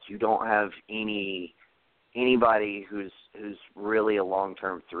 3. You don't have anybody who's really a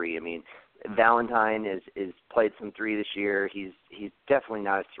long-term 3. I mean, Valentine is played some 3 this year. He's definitely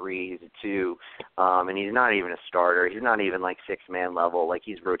not a 3. He's a 2, and he's not even a starter. He's not even 6-man level.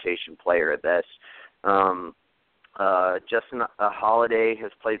 He's a rotation player at best. Justin Holiday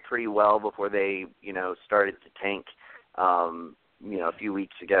has played pretty well before they started to tank. A few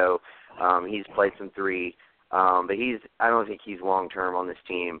weeks ago, he's played some 3, but I don't think he's long-term on this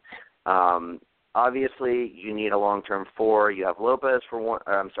team. Obviously, you need a long-term 4. You have Lopez for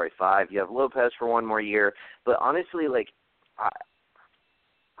 5. You have Lopez for 1 more year. But honestly,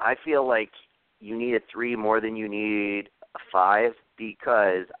 I feel like you need a 3 more than you need a 5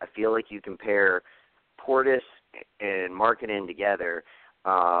 because I feel like you compare Portis and Markkanen together,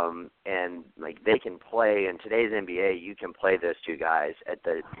 and they can play in today's NBA. You can play those 2 guys at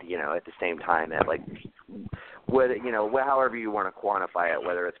the same time at however you want to quantify it,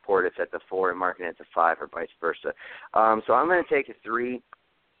 whether it's Portis at the 4 and Markkanen at the 5 or vice versa. So I'm going to take a 3.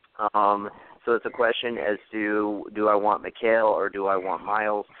 So it's a question as to do I want Mikal or do I want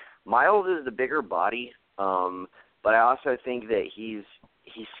Miles? Miles is the bigger body, but I also think that he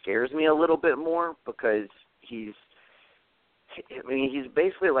scares me a little bit more because he's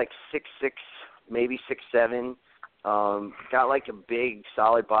basically 6'6", maybe 6'7". Got a big,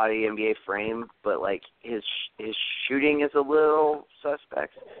 solid body NBA frame, but his shooting is a little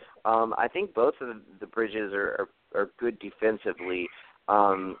suspect. I think both of the Bridges are good defensively.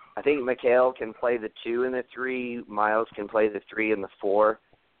 I think Mikal can play the 2 and the 3. Miles can play the 3 and the 4.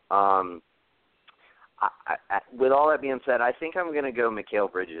 With all that being said, I think I'm going to go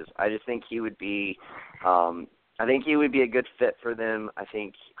Mikal Bridges. I just think he would be. I think he would be a good fit for them. I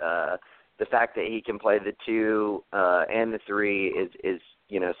think the fact that he can play the 2 and the 3 is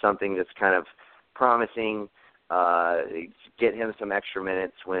something that's kind of promising. Get him some extra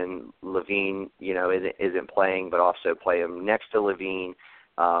minutes when LaVine isn't playing, but also play him next to LaVine.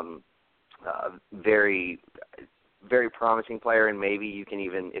 Very, very promising player, and maybe you can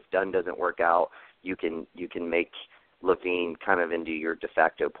even, if Dunn doesn't work out, you can make LaVine kind of into your de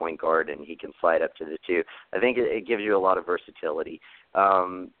facto point guard, and he can slide up to the 2. I think it gives you a lot of versatility.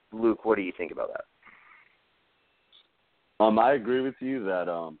 Luke, what do you think about that? I agree with you that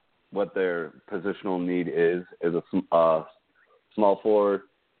what their positional need is a small forward,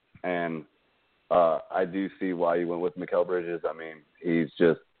 and I do see why you went with Mikal Bridges. I mean, he's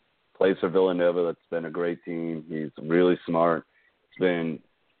just plays for Villanova. That's been a great team. He's really smart. He's been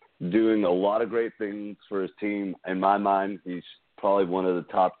doing a lot of great things for his team. In my mind, he's probably one of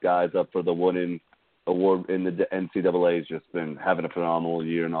the top guys up for the Wooden Award in the NCAA. He's just been having a phenomenal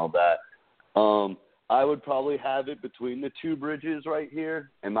year and all that. I would probably have it between the two Bridges right here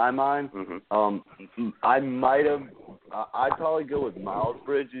in my mind. Mm-hmm. I'd probably go with Miles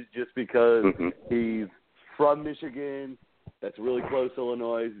Bridges just because Mm-hmm. he's from Michigan. That's really close to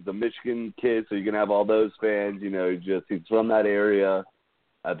Illinois. He's a Michigan kid, so you can have all those fans. He's from that area.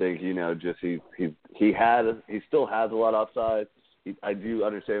 I think he still has a lot of upside. I do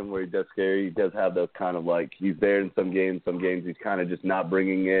understand where he does scare. He does have those kind of he's there in some games. Some games he's kind of just not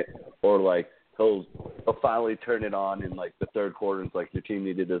bringing it, or he'll finally turn it on in the third quarter. It's your team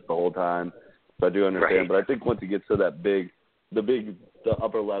needed this the whole time. So I do understand, Right. but I think once he gets to the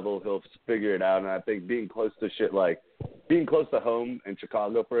upper level, he'll figure it out. And I think being close to home in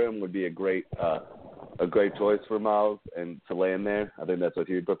Chicago for him would be a great choice for Miles and to land there. I think that's what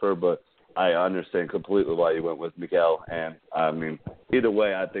he would prefer, but I understand completely why you went with Miguel. And I mean, either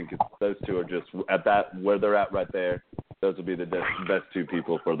way, I think those two are just at that where they're at right there. Those would be the best two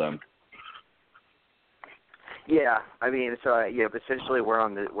people for them. Yeah, I mean, so essentially we're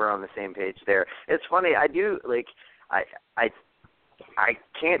on the same page there. It's funny, I do I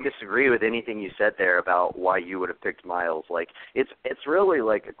can't disagree with anything you said there about why you would have picked Miles. It's really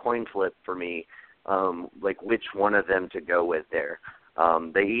a coin flip for me, which one of them to go with there.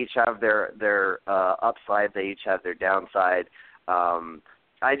 They each have their upside. They each have their downside. I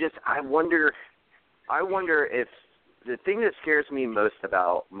wonder if the thing that scares me most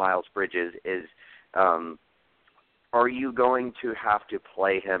about Miles Bridges is, are you going to have to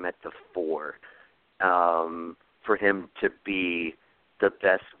play him at the 4 for him to be the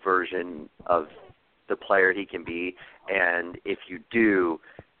best version of the player he can be? And if you do,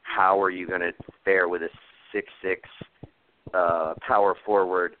 how are you going to fare with a 6'6" power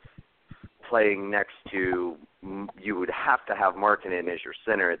forward playing next to, you would have to have Markkanen as your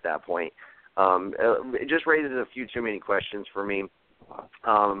center at that point? It just raises a few too many questions for me.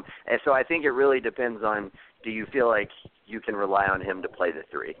 And so I think it really depends on, do you feel like you can rely on him to play the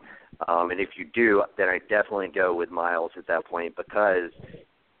 3? And if you do, then I definitely go with Miles at that point, because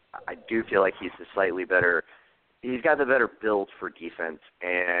I do feel like he's he's got the better build for defense,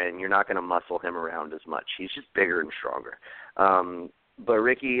 and you're not going to muscle him around as much. He's just bigger and stronger. But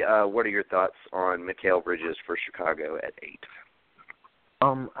Ricky, what are your thoughts on Mikal Bridges for Chicago at 8?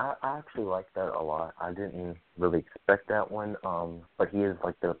 I actually like that a lot. I didn't really expect that one, but he is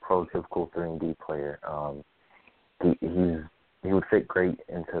the prototypical 3-and-D player. He would fit great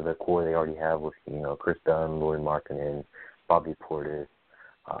into the core they already have with Chris Dunn, Lauri Markkanen, Bobby Portis,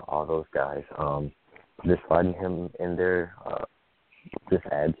 all those guys. Just finding him in there just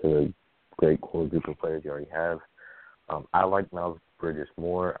adds to the great core group of players you already have. I like Miles Bridges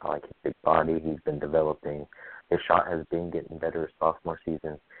more. I like his big body. He's been developing. His shot has been getting better sophomore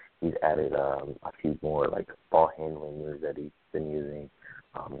season. He's added a few more ball handling moves that he's been using.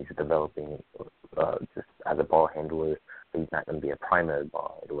 He's developing just as a ball handler. He's not going to be a primary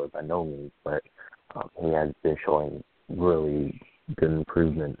ball handler by no means, but he has been showing really good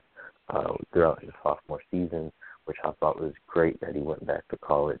improvement throughout his sophomore season, which I thought was great that he went back to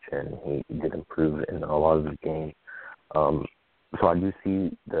college and he did improve in a lot of his games. So I do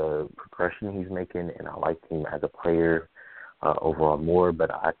see the progression he's making, and I like him as a player overall more, but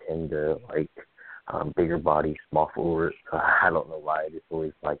I tend to like bigger body, small forward. I don't know why. I just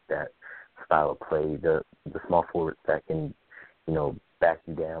always like that style of play. The small forwards that can, back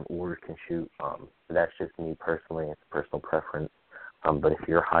you down or can shoot. That's just me personally. It's a personal preference. But if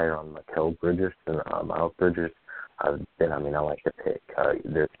you're higher on Mikal Bridges than Miles Bridges, then, I like the pick.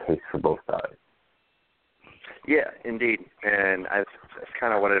 There's a case for both sides. Yeah, indeed. And that's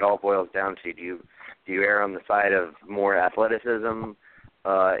kind of what it all boils down to. Do you err on the side of more athleticism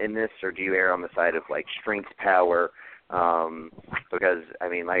in this, or do you err on the side of strength, power? Because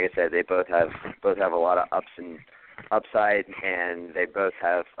like I said, they both have a lot of upside, and they both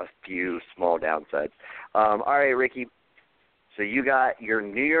have a few small downsides. All right, Ricky. So you got your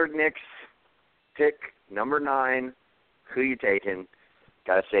New York Knicks pick, number 9. Who you taking?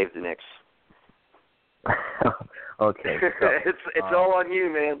 Got to save the Knicks. Okay. So, it's all on you,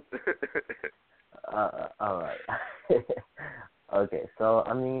 man. All right. Okay, so,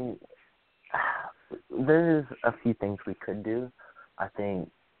 there's a few things we could do. I think,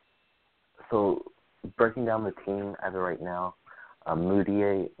 so breaking down the team as of right now,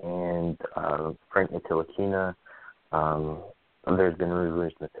 Mudiay and Frank Ntilikina, there's been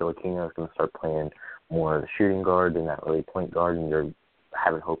rumors Ntilikina is going to start playing more of the shooting guard and not really point guard, and you're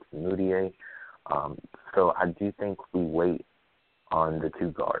having hopes in Mudiay. So I do think we wait on the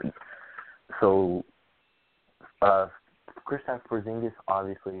 2 guards. So Kristaps Porzingis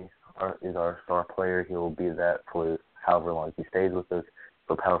obviously is our star player. He will be that for however long he stays with us.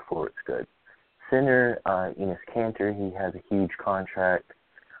 So power forward's good. center, Enes Kanter, he has a huge contract.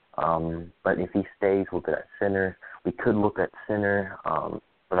 But if he stays, we'll look at center. We could look at center,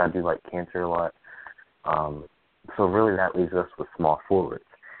 but I do like Kanter a lot. So really that leaves us with small forwards.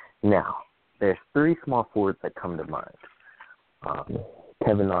 Now, there's 3 small forwards that come to mind.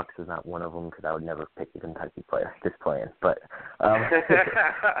 Kevin Knox is not one of them because I would never pick a Kentucky player. Just playing. But that's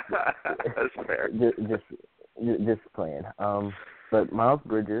fair. Just playing. But Miles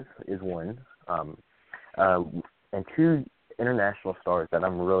Bridges is one. And 2 international stars that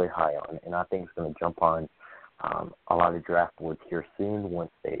I'm really high on, and I think it's going to jump on a lot of draft boards here soon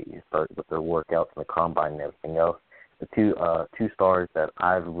once they start with their workouts and the combine and everything else. The two stars that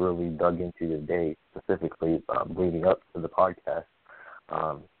I've really dug into today, specifically leading up to the podcast,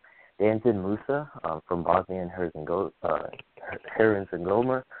 Danzig Musa from Bosnia and Herzegovina.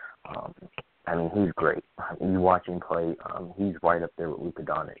 I mean, he's great. You watch him play, he's right up there with Luka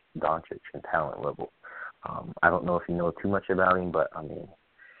Doncic in talent level. I don't know if you know too much about him, but, I mean,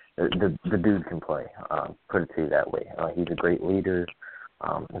 the dude can play, put it to you that way. He's a great leader.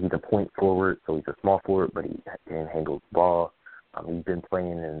 He's a point forward, so he's a small forward, but he can handle the ball. He's been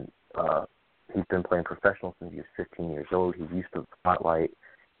playing professional since he was 15 years old. He's used to the spotlight.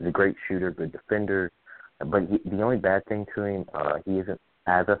 He's a great shooter, good defender. But the only bad thing to him, he isn't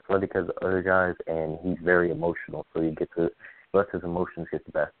as athletic as the other guys, and he's very emotional, so he lets his emotions get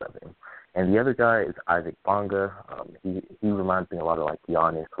the best of him. And the other guy is Isaac Bonga. He reminds me a lot of like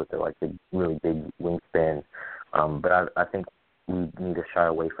Giannis with the like the really big wingspan. But I think we need to shy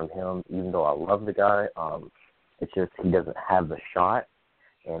away from him, even though I love the guy. It's just he doesn't have the shot,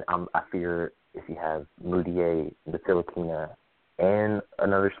 and I fear if you have Mudiay, Ntilikina, and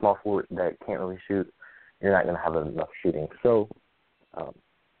another small forward that can't really shoot, you're not going to have enough shooting. So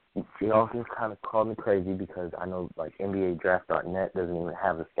y'all can kind of call me crazy because I know like NBADraft.net doesn't even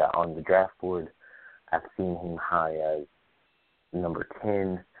have this guy on the draft board. I've seen him high as number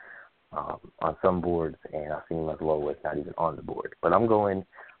 10 on some boards, and I've seen him as low as not even on the board. But I'm going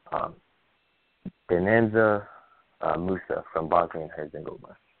Danzig Musa from Bosnia and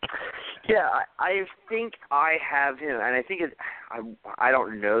Herzegovina. Yeah, I think I have him, and I think I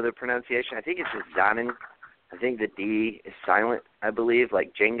don't know the pronunciation. I think it's just Zanin. I think the D is silent, I believe,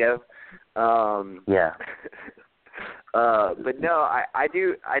 like Django. Yeah. But no, I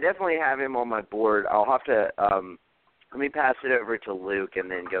definitely have him on my board. I'll have to let me pass it over to Luke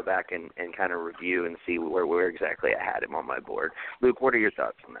and then go back and kind of review and see where exactly I had him on my board. Luke, what are your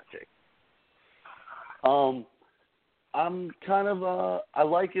thoughts on that take? I'm kind of I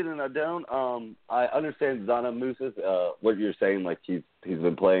like it and I don't. I understand Zanin Musa's what you're saying. Like he's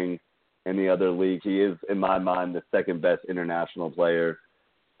been playing in the other league. He is, in my mind, the second best international player.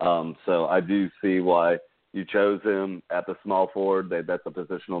 So I do see why you chose him at the small forward. That's a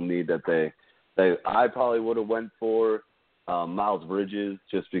positional need that I probably would have went for Miles Bridges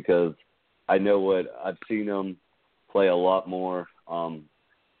just because I know what I've seen him play a lot more.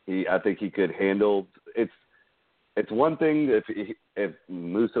 I think he could handle. It's one thing if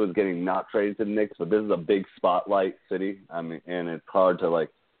Musa was getting not traded to the Knicks, but this is a big spotlight city. I mean, and it's hard to like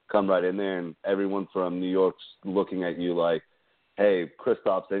come right in there, and everyone from New York's looking at you like, hey,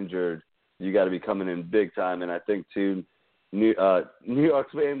 Kristaps injured. You got to be coming in big time. And I think, too, New York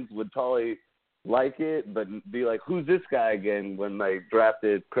fans would probably like it, but be like, who's this guy again? When they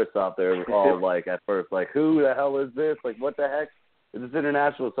drafted Kristaps, they were all like, at first, like, who the hell is this? Like, what the heck? This is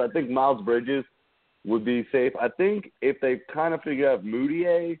international. So I think Miles Bridges would be safe. I think if they kind of figure out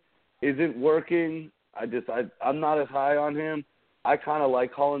Mudiay isn't working, I'm not as high on him. I kind of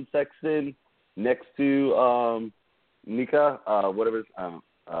like Colin Sexton next to Nika, whatever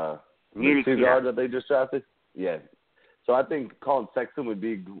the two guard that they just drafted. Yeah. So I think Colin Sexton would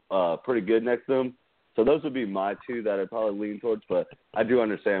be pretty good next to him. So those would be my two that I'd probably lean towards, but I do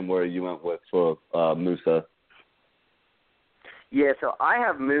understand where you went with for Musa. Yeah, so I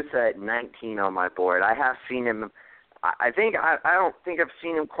have Musa at 19 on my board. I have seen him. I don't think I've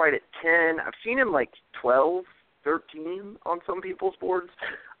seen him quite at 10. I've seen him like 12, 13 on some people's boards.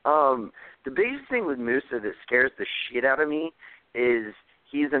 The biggest thing with Musa that scares the shit out of me is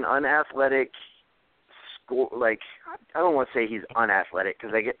he's an unathletic I don't want to say he's unathletic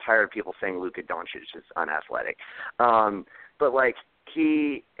because I get tired of people saying Luka Doncic is unathletic. But like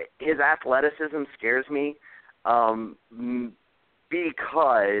his athleticism scares me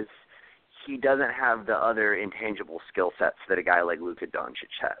because he doesn't have the other intangible skill sets that a guy like Luka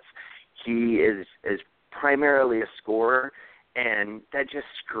Doncic has. He is primarily a scorer, and that just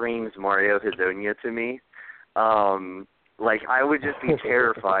screams Mario Hezonja to me. Like, I would just be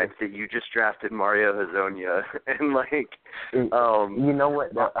terrified that you just drafted Mario Hezonja. And, like... you know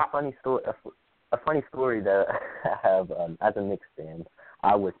what? A funny story... a funny story that I have as a Knicks fan.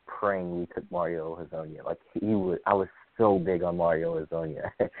 I was praying we took Mario Hezonja. Like I was so big on Mario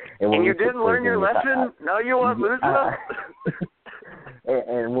Hezonja. and you didn't learn your lesson? Now you want Musa?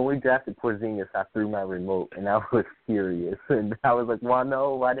 And when we drafted Porzingis, I threw my remote, and I was furious. And I was like, well,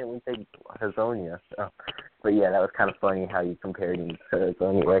 no, why didn't we take Hezonja? So, but, yeah, that was kind of funny how you compared him to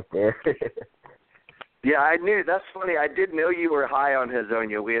Hezonja right there. Yeah, I knew. That's funny. I did know you were high on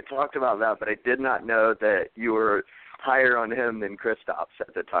Hezonja. We had talked about that, but I did not know that you were higher on him than Kristaps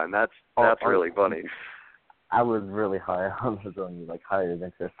at the time. That's really funny. I was really high on Hezonja, like higher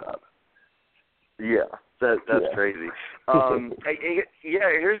than Kristaps. Yeah, that's crazy.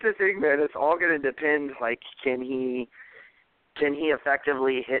 Here's the thing, man. It's all going to depend. Like, can he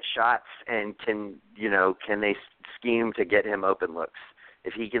effectively hit shots, and can they scheme to get him open looks?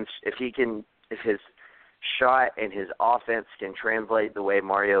 If his shot and his offense can translate the way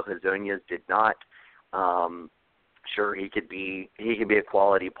Mario Hezonja's did not, sure, he could be a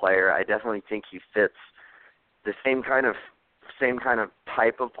quality player. I definitely think he fits the same kind of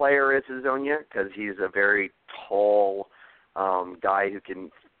type of player as Hezonja, because he's a very tall guy who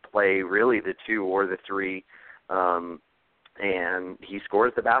can play really the 2 or the 3, and he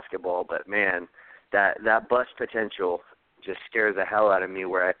scores the basketball. But man, that bust potential just scares the hell out of me.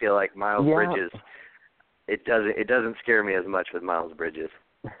 Where I feel like Miles Bridges, it doesn't scare me as much with Miles Bridges.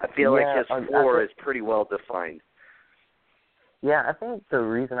 I feel like his floor is pretty well defined. Yeah, I think the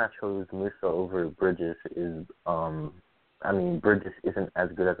reason I chose Musa over Bridges is, Bridges isn't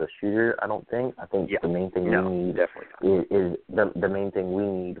as good as a shooter, I don't think. I think the main thing we need is the main thing we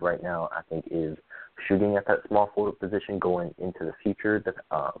need right now, I think, is shooting at that small forward position going into the future. That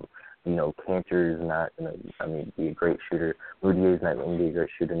Cantor is not going to be a great shooter. Moutier is not going to be a great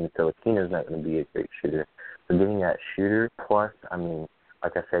shooter. Ntilikina is not going to be a great shooter. So getting that shooter, plus,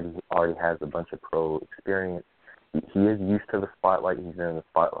 like I said, he already has a bunch of pro experience. He is used to the spotlight. He's been in the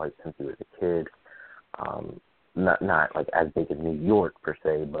spotlight since he was a kid. Not like as big as New York per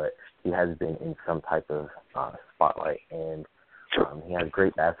se, but he has been in some type of spotlight, and he has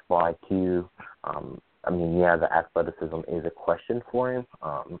great basketball IQ. The athleticism is a question for him,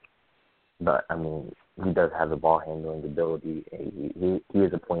 but he does have the ball handling ability. He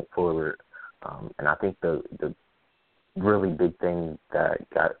is a point forward, and I think the really big thing that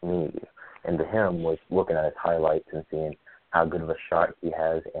got me into him was looking at his highlights and seeing how good of a shot he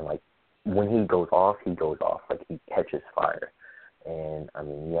has, and like when he goes off, like he catches fire. And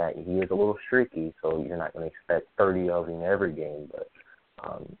he is a little streaky, so you're not going to expect 30 of him every game, but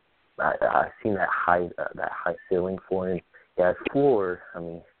I've seen that high ceiling for him. He has floor.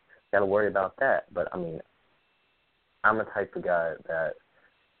 Got to worry about that. But I'm the type of guy that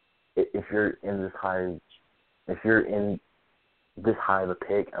if you're in this high of a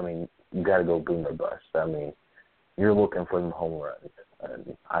pick, you got to go boom or bust. You're looking for them home runs.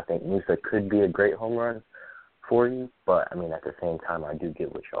 I think Musa could be a great home run for you, but at the same time, I do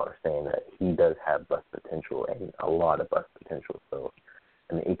get what y'all are saying, that he does have bust potential, and a lot of bust potential. So,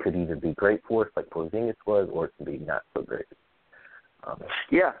 it could either be great for us like Porzingis was, or it could be not so great. And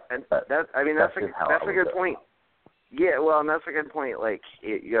that's a good point. Yeah, well, and that's a good point. Like,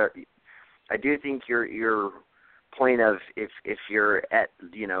 I do think your point of if you're at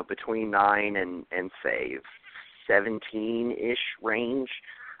between 9 and say 17-ish range,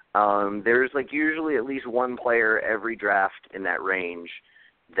 there's like usually at least one player every draft in that range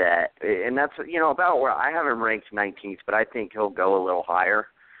and that's about where I have him ranked 19th, but I think he'll go a little higher.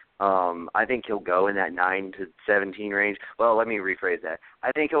 I think he'll go in that 9 to 17 range. Well, let me rephrase that.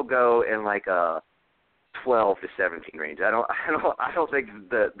 I think he'll go in like a 12 to 17 range. I don't think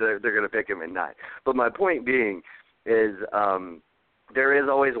that they're going to pick him in 9. But my point being is there is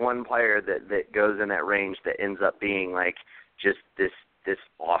always one player that goes in that range that ends up being like just this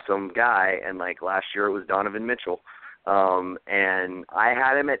awesome guy. And like last year it was Donovan Mitchell. And I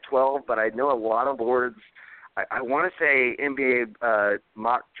had him at 12, but I know a lot of boards. I want to say NBA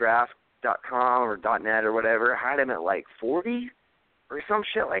mockdraft.com or .net or whatever had him at like 40 or some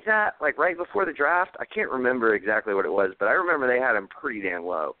shit like that, like right before the draft. I can't remember exactly what it was, but I remember they had him pretty damn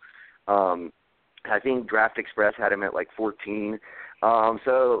low. I think Draft Express had him at like 14.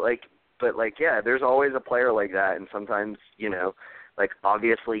 There's always a player like that, and sometimes, like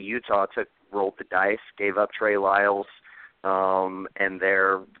obviously Utah rolled the dice, gave up Trey Lyles, and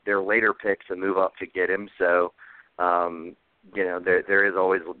their later picks to move up to get him. So, there is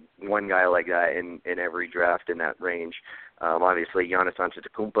always one guy like that in every draft in that range. Obviously, Giannis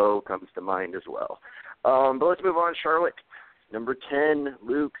Antetokounmpo comes to mind as well. But let's move on. Charlotte, number 10,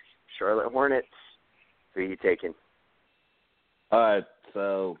 Luke, Charlotte Hornets. Who are you taking? All right,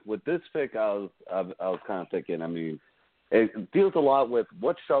 So with this pick, I was kind of thinking. I mean, it deals a lot with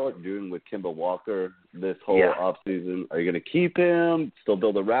what's Charlotte doing with Kemba Walker this whole offseason. Are you going to keep him? Still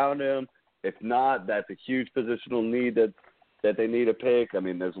build around him? If not, that's a huge positional need that they need to pick. I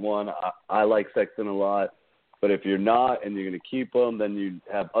mean, there's one. I like Sexton a lot. But if you're not and you're going to keep him, then you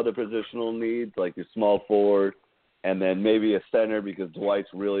have other positional needs like your small forward and then maybe a center because Dwight's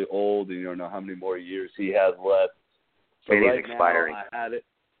really old and you don't know how many more years he has left. So and he's right expiring. Now, I had it.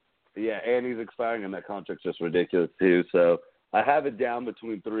 Yeah, and he's expiring, and that contract's just ridiculous too. So I have it down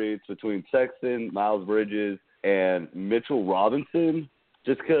between three. It's between Sexton, Miles Bridges, and Mitchell Robinson.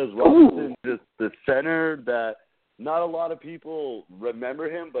 Just because Robinson's just the center that not a lot of people remember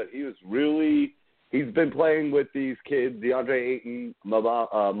him, but he's been playing with these kids, DeAndre Ayton,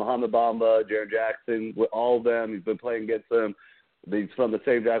 Mohamed Bamba, Jaren Jackson, with all of them. He's been playing against them. He's from the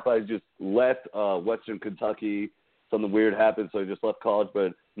same draft class. He just left Western Kentucky. Something weird happened, so he just left college,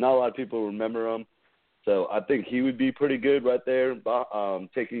 but not a lot of people remember him. So I think he would be pretty good right there,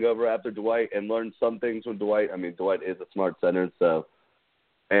 taking over after Dwight and learn some things from Dwight. I mean, Dwight is a smart center, so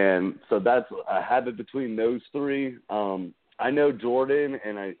I have it between those three. I know Jordan,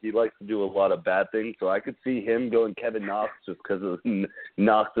 and he likes to do a lot of bad things, so I could see him going Kevin Knox just because of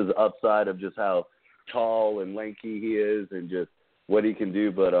Knox's upside of just how tall and lanky he is and just what he can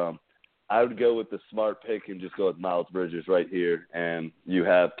do. But I would go with the smart pick and just go with Miles Bridges right here. And you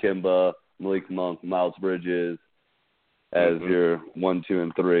have Kemba, Malik Monk, Miles Bridges as your 1, 2,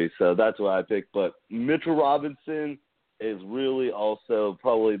 and 3. So that's what I picked. But Mitchell Robinson is really also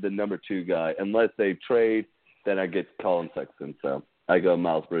probably the number 2 guy. Unless they trade, then I get Colin Sexton. So I go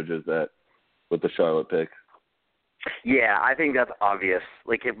Miles Bridges with the Charlotte pick. Yeah, I think that's obvious.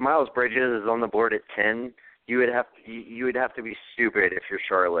 Like if Miles Bridges is on the board at 10, you would have to be stupid if you're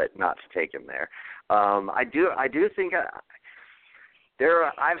Charlotte not to take him there. I do think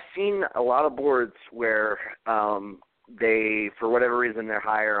I've seen a lot of boards where they, for whatever reason, they're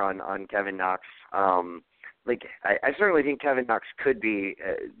higher on Kevin Knox. I certainly think Kevin Knox could be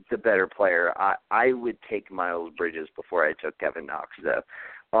the better player. I would take Miles Bridges before I took Kevin Knox, though.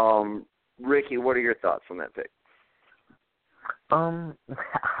 Ricky, what are your thoughts on that pick? I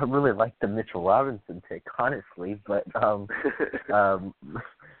really like the Mitchell Robinson pick, honestly, but that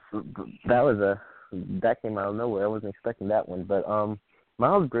came out of nowhere. I wasn't expecting that one, but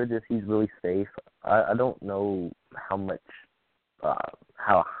Miles Bridges, he's really safe. I don't know how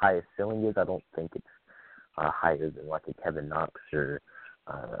high his ceiling is. I don't think it's higher than like a Kevin Knox or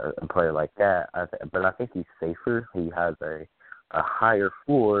a player like that. But I think he's safer. He has a higher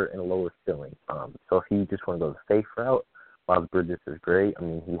floor and a lower ceiling. So if you just want to go the safe route, Miles Bridges is great. I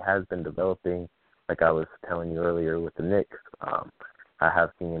mean, he has been developing, like I was telling you earlier with the Knicks. I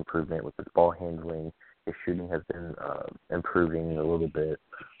have seen improvement with his ball handling. His shooting has been improving a little bit.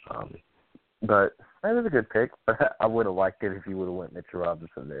 But that was a good pick. But I would have liked it if you would have went Mitchell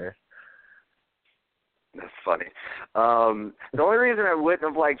Robinson there. That's funny. The only reason I wouldn't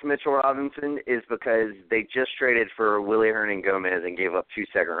have liked Mitchell Robinson is because they just traded for Willie Hernan-Gomez and gave up 2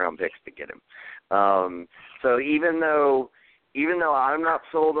 second-round picks to get him. So even though I'm not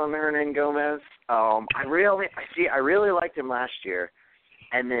sold on Hernan-Gomez, I really liked him last year,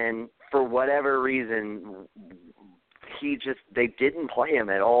 and then for whatever reason, they didn't play him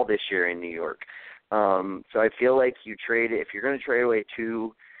at all this year in New York. So I feel like if you're going to trade away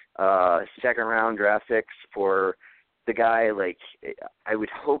 2 second-round draft picks for the guy, like I would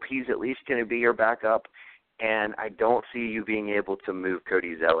hope he's at least going to be your backup, and I don't see you being able to move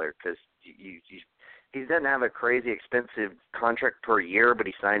Cody Zeller because he doesn't have a crazy expensive contract per year, but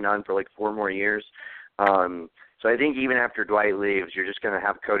he signed on for like 4 more years. So I think even after Dwight leaves, you're just going to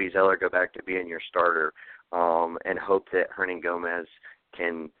have Cody Zeller go back to being your starter and hope that Hernan-Gomez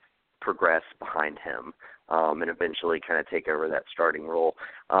can progress behind him and eventually kind of take over that starting role.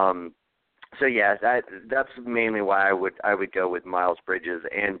 So yeah, that's mainly why I would go with Miles Bridges,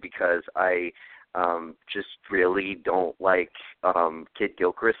 and because I just really don't like Kid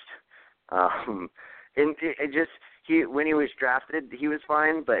Gilchrist. And when he was drafted, he was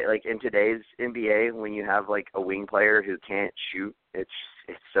fine, but like in today's NBA, when you have like a wing player who can't shoot, it's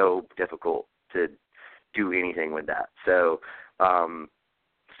so difficult to do anything with that. So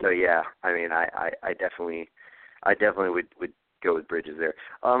yeah, I mean, I definitely would go with Bridges there.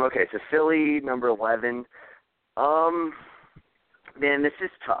 Okay, so Philly, number 11. Man, this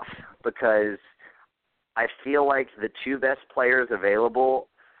is tough because I feel like the 2 best players available,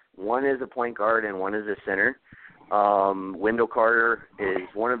 one is a point guard and one is a center. Wendell Carter is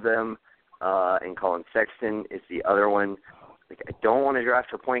one of them, and Colin Sexton is the other one. Like, I don't want to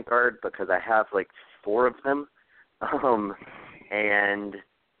draft a point guard because I have like 4 of them. and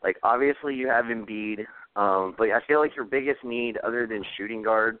like obviously you have Embiid, but I feel like your biggest need other than shooting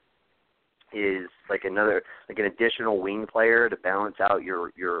guard is like an additional wing player to balance out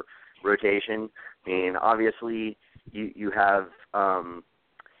your rotation. I mean, obviously you have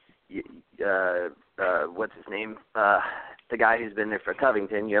what's his name? The guy who's been there for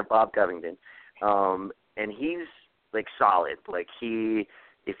Covington. You have Bob Covington, and he's like solid. Like he's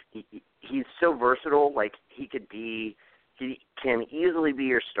so versatile. Like he can easily be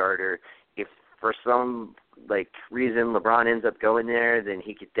your starter. If for some like reason LeBron ends up going there, then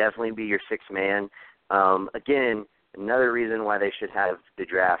he could definitely be your sixth man. Again, another reason why they should have the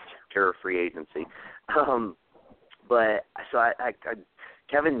draft or free agency. But so I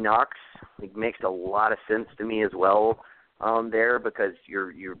Kevin Knox makes a lot of sense to me as well there, because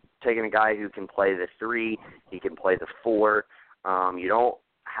you're taking a guy who can play the 3, he can play the 4. You don't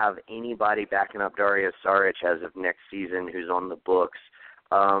have anybody backing up Dario Saric as of next season who's on the books.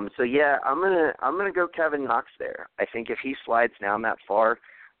 So yeah, I'm gonna go Kevin Knox there. I think if he slides down that far,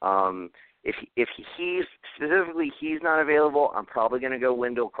 if he's specifically he's not available, I'm probably gonna go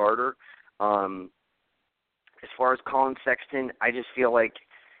Wendell Carter. As far as Colin Sexton, I feel like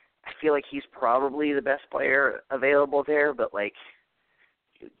he's probably the best player available there, but like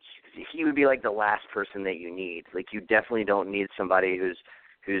he would be like the last person that you need. Like you definitely don't need somebody who's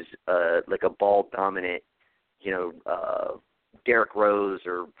like a ball dominant, Derrick Rose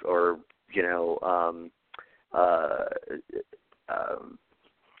or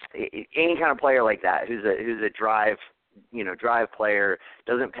any kind of player like that who's a drive player,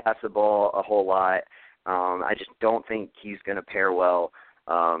 doesn't pass the ball a whole lot. I just don't think he's going to pair well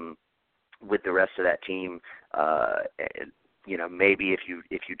with the rest of that team. Maybe if you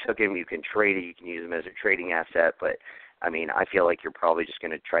took him, you can trade it. You can use him as a trading asset. But I mean, I feel like you're probably just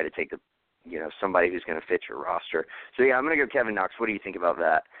going to try to take somebody who's going to fit your roster. So yeah, I'm going to go Kevin Knox. What do you think about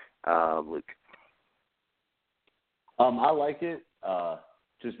that, Luke? I like it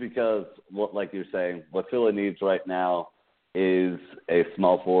just because, like you're saying, what Philly needs right now is a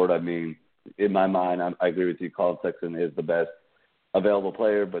small forward. I mean, in my mind, I agree with you. Colin Sexton is the best available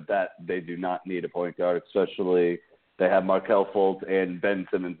player, but that they do not need a point guard, especially they have Markelle Fultz and Ben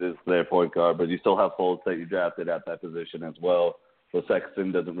Simmons is their point guard, but you still have Fultz that you drafted at that position as well. So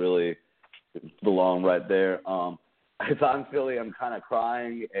Sexton doesn't really belong right there. If I'm Philly, I'm kind of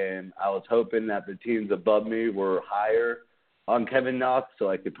crying, and I was hoping that the teams above me were higher on Kevin Knox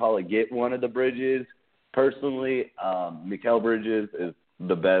so I could probably get one of the Bridges. Personally, Mikal Bridges is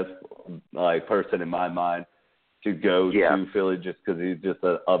the best person in my mind to go to Philly just because he's just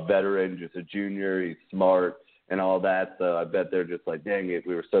a veteran, just a junior. He's smart and all that. So I bet they're just like, dang it,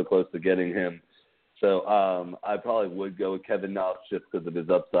 we were so close to getting him. So I probably would go with Kevin Knox just because of his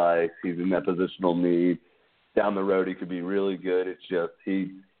upside. He's in that positional need. Down the road, he could be really good. It's just he's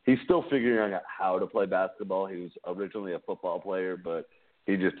still figuring out how to play basketball. He was originally a football player, but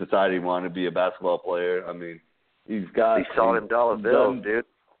he just decided he wanted to be a basketball player. I mean, he saw him dollar bills, dude.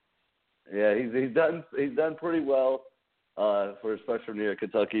 Yeah, he's done pretty well for his freshman year at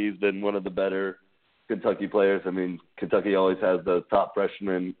Kentucky. He's been one of the better Kentucky players. I mean, Kentucky always has those top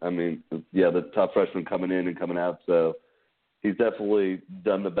freshmen. I mean, the top freshmen coming in and coming out. So he's definitely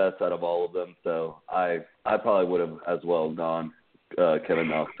done the best out of all of them. So I probably would have as well gone Kevin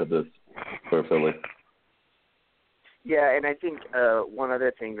Knox to this for Philly. Yeah, and I think one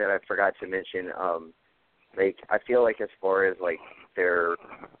other thing that I forgot to mention, I feel like as far as their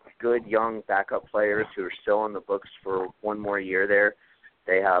good young backup players who are still on the books for one more year there,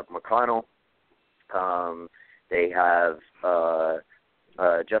 they have McConnell, they have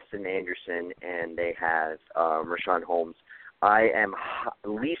Justin Anderson, and they have Richaun Holmes. I am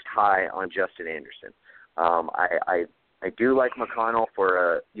least high on Justin Anderson. I do like McConnell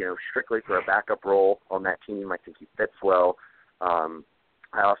for strictly for a backup role on that team. I think he fits well.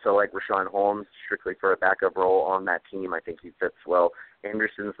 I also like Richaun Holmes strictly for a backup role on that team. I think he fits well.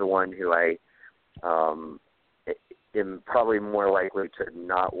 Anderson's the one who I am probably more likely to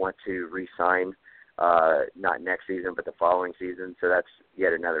not want to re-sign, not next season, but the following season. So that's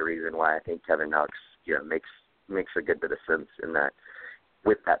yet another reason why I think Kevin Knox makes a good bit of sense in that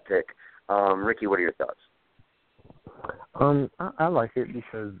with that pick. Ricky, what are your thoughts? I like it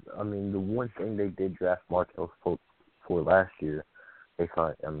because, I mean, the one thing they did draft Markelle Fultz for last year, they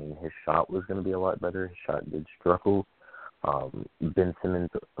thought, I mean, his shot was going to be a lot better. His shot did struggle. Ben Simmons,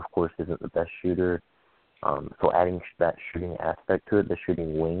 of course, isn't the best shooter. So adding that shooting aspect to it, the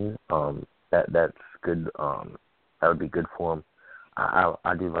shooting wing, that's good. That would be good for him.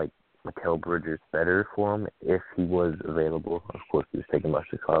 I do like Mikal Bridges better for him if he was available. Of course, he was taken by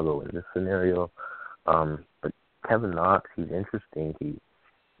Chicago in this scenario. But Kevin Knox, he's interesting.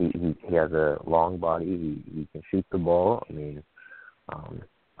 He has a long body. He can shoot the ball. I mean,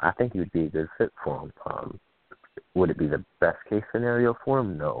 I think he would be a good fit for him. Would it be the best case scenario for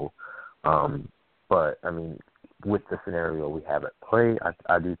him? No. But I mean, with the scenario we have at play,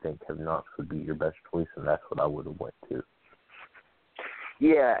 I do think Kevin Knox would be your best choice, and that's what I would have went to.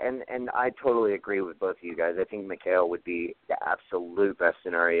 Yeah, and I totally agree with both of you guys. I think Mikal would be the absolute best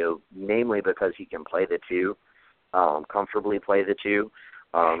scenario, namely because he can play the two, comfortably play the two.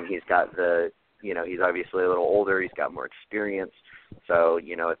 He's got he's obviously a little older. He's got more experience. So,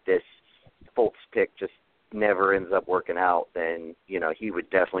 if this Fultz pick just never ends up working out, then, he would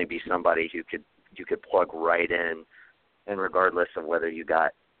definitely be somebody who you could plug right in, and regardless of whether you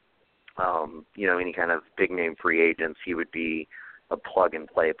got, any kind of big-name free agents, he would be a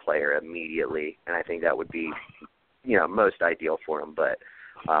plug-and-play player immediately, and I think that would be, most ideal for him. But,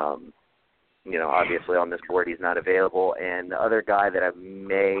 obviously on this board he's not available. And the other guy that I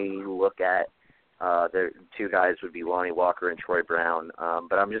may look at, the two guys would be Lonnie Walker and Troy Brown,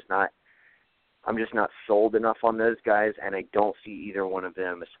 but I'm just not sold enough on those guys, and I don't see either one of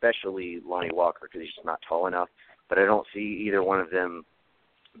them, especially Lonnie Walker, because he's just not tall enough, but I don't see either one of them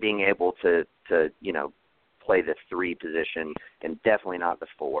being able to play the 3 position, and definitely not the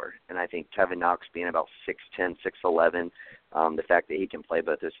 4. And I think Kevin Knox being about 6'10", 6'11", the fact that he can play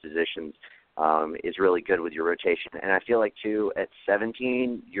both those positions is really good with your rotation. And I feel like, too, at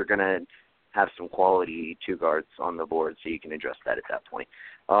 17, you're going to have some quality 2 guards on the board, so you can address that at that point.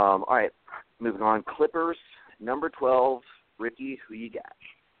 All right, moving on. Clippers, number 12. Ricky, who you got?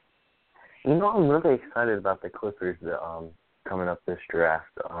 I'm really excited about the Clippers coming up this draft.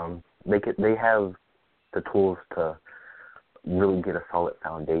 They have the tools to really get a solid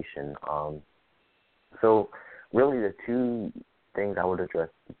foundation. So really the 2 things I would address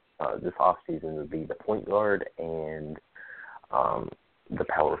this offseason would be the point guard and the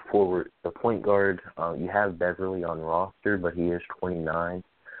power forward. The point guard, you have Beverly on roster, but he is 29,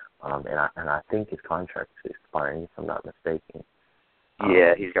 and I think his contract is expiring, if I'm not mistaken.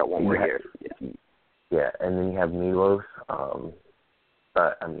 Yeah, he's got 1 more year. Yeah, and then you have Milos,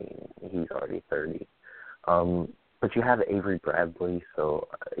 but I mean he's already 30. But you have Avery Bradley, so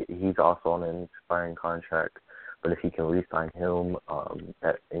he's also on an expiring contract. But if you can re-sign him,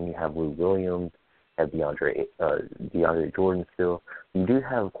 and you have Lou Williams, have DeAndre Jordan still, you do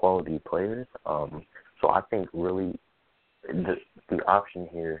have quality players. So I think really the option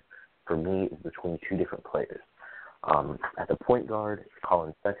here for me is between 2 different players. At the point guard,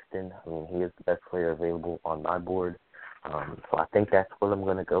 Colin Sexton. I mean, he is the best player available on my board. So I think that's what I'm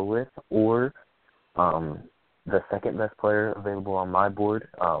going to go with. Or the second best player available on my board.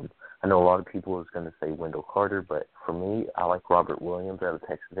 I know a lot of people is going to say Wendell Carter, but for me, I like Robert Williams out of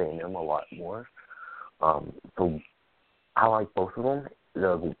Texas A&M a lot more. So I like both of them.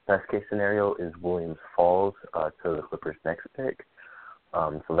 The best case scenario is Williams falls to the Clippers' next pick.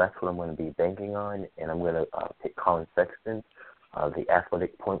 So that's what I'm going to be banking on, and I'm going to pick Colin Sexton, the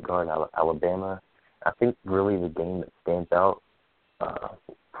athletic point guard out of Alabama. I think really the game that stands out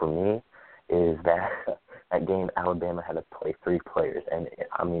for me is that game Alabama had to play 3 players, and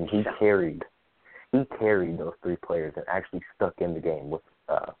I mean he carried those 3 players and actually stuck in the game with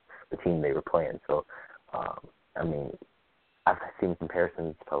the team they were playing. So I mean I've seen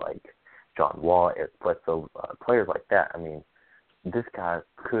comparisons to like John Wall, Eric Bledsoe, players like that. I mean this guy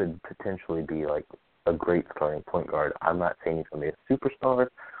could potentially be like a great starting point guard. I'm not saying he's going to be a superstar,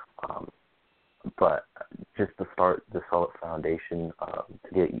 but just to start the solid foundation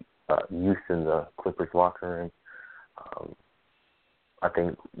to get use in the Clippers locker room. I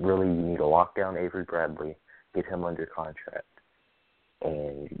think really you need to lock down Avery Bradley, get him under contract,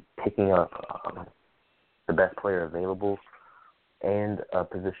 and picking up the best player available and a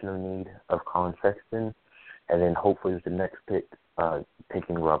position of need of Colin Sexton, and then hopefully with the next pick,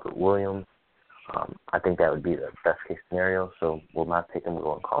 picking Robert Williams. I think that would be the best case scenario, so we'll not take him, we'll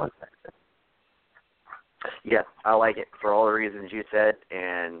go on Colin Sexton. Yeah, I like it for all the reasons you said,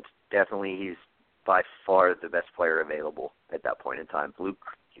 and definitely he's by far the best player available at that point in time. Luke,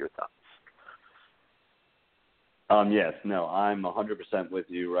 your thoughts? Yes, no, I'm 100% with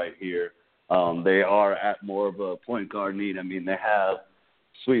you right here. They are at more of a point guard need. I mean, they have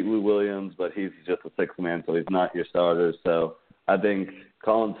Sweet Lou Williams, but he's just a sixth man, so he's not your starter. So I think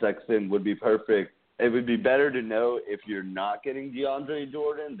Colin Sexton would be perfect. It would be better to know if you're not getting DeAndre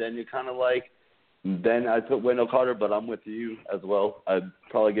Jordan, then you're kind of like, then I'd put Wendell Carter, but I'm with you as well. I'd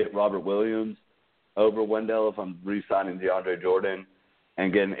probably get Robert Williams over Wendell if I'm re-signing DeAndre Jordan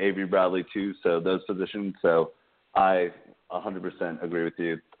and getting Avery Bradley too, so those positions. So I 100% agree with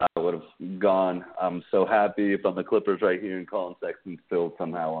you. I would have gone. I'm so happy if I'm the Clippers right here and Colin Sexton's still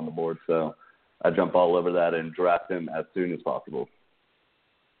somehow on the board. So I jump all over that and draft him as soon as possible.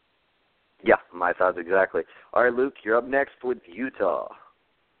 Yeah, my thoughts exactly. All right, Luke, you're up next with Utah.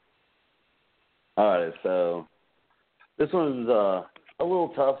 All right, so this one's a little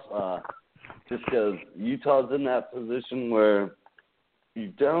tough just because Utah's in that position where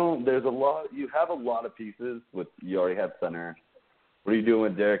you have a lot of pieces. You already have center. What are you doing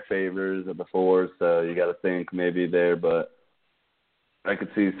with Derek Favors at the 4? So you got to think maybe there, but I could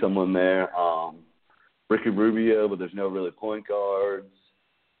see someone there. Ricky Rubio, but there's no really point guards.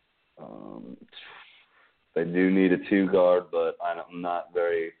 They do need a 2 guard, but I'm not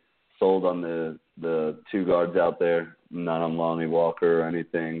very sold on the 2 guards out there. Not on Lonnie Walker or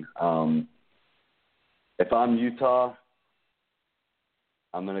anything. If I'm Utah,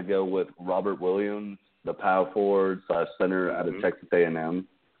 I'm going to go with Robert Williams, the power forward / center out of Texas A&M,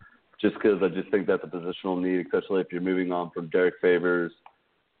 just because I just think that's a positional need, especially if you're moving on from Derek Favors.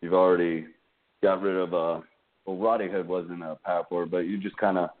 You've already got rid of Roddy Hood wasn't a power forward, but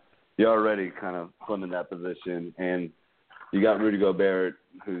you're already kind of slim in that position, and you got Rudy Gobert,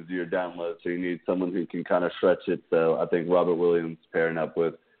 who's your down low, so you need someone who can kind of stretch it. So I think Robert Williams pairing up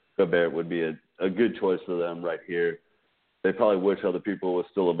with Gobert would be a good choice for them right here. They probably wish other people were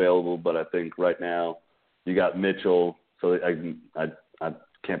still available, but I think right now you got Mitchell. So I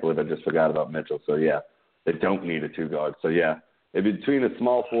can't believe I just forgot about Mitchell. So, yeah, they don't need a 2 guard. So, yeah, it'd be between a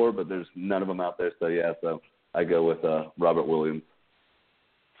small 4, but there's none of them out there. So, yeah, I go with Robert Williams.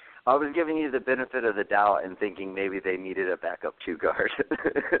 I was giving you the benefit of the doubt and thinking maybe they needed a backup 2 guard.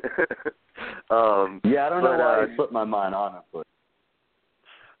 I don't know why it slipped my mind, honestly.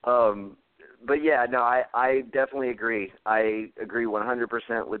 But yeah, no, I definitely agree. I agree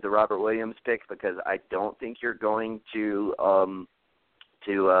 100% with the Robert Williams pick because I don't think you're going to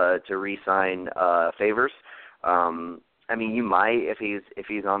re-sign Favors. I mean, you might if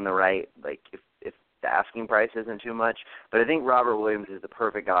he's on the right, like if the asking price isn't too much. But I think Robert Williams is the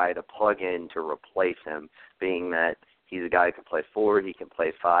perfect guy to plug in to replace him, being that he's a guy who can play 4, he can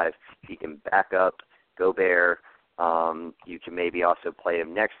play 5, he can back up Gobert. You can maybe also play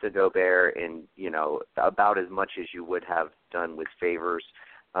him next to Gobert and, about as much as you would have done with Favors.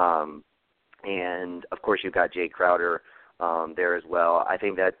 And, of course, you've got Jay Crowder there as well. I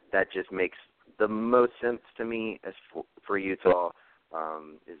think that just makes the most sense to me as for Utah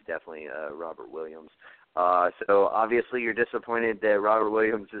is definitely Robert Williams. So, obviously, you're disappointed that Robert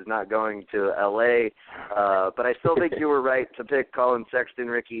Williams is not going to L.A., but I still think you were right to pick Colin Sexton.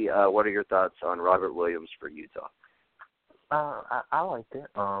 Ricky, what are your thoughts on Robert Williams for Utah? I liked it.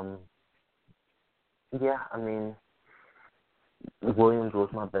 Yeah, I mean, Williams was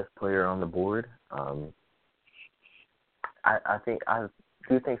my best player on the board. I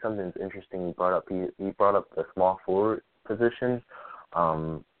do think something's interesting he brought up. He brought up the small forward position.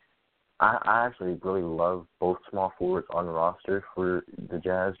 I actually really love both small forwards on the roster for the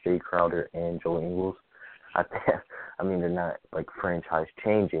Jazz, Jay Crowder and Joe Ingles. I mean, they're not, like, franchise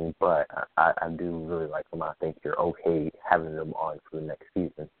changing, but I do really like them. I think you're okay having them on for the next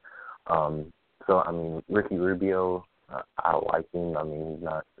season. So, I mean, Ricky Rubio, I like him. I mean, he's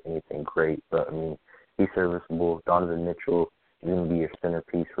not anything great, but, I mean, he's serviceable. Donovan Mitchell is going to be your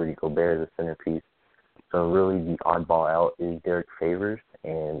centerpiece. Rudy Gobert is a centerpiece. So, really, the oddball out is Derek Favors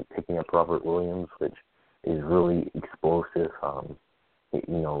and picking up Robert Williams, which is really explosive.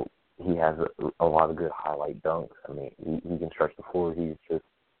 He has a lot of good highlight dunks. I mean, he can stretch the floor. He's just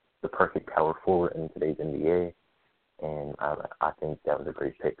the perfect power forward in today's NBA, and I think that was a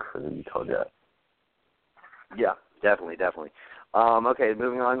great pick for the Utah Jazz. Yeah, definitely. Okay,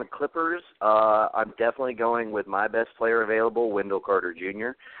 moving on to Clippers. I'm definitely going with my best player available, Wendell Carter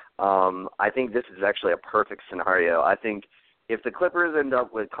Jr. I think this is actually a perfect scenario. I think if the Clippers end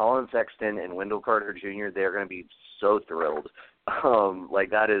up with Colin Sexton and Wendell Carter Jr., they're going to be so thrilled.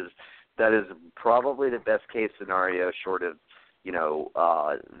 That is probably the best case scenario, short of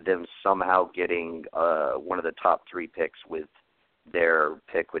them somehow getting one of the top 3 picks with their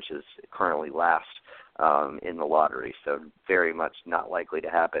pick, which is currently last in the lottery. So very much not likely to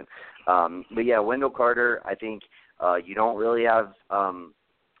happen. But yeah, Wendell Carter, I think you don't really have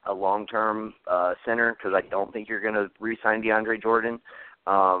a long-term center because I don't think you're going to re-sign DeAndre Jordan.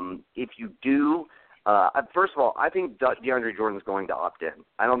 If you do. First of all, I think DeAndre Jordan's going to opt in.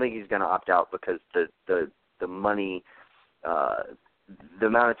 I don't think he's going to opt out because the money, the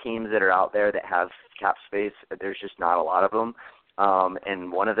amount of teams that are out there that have cap space, there's just not a lot of them.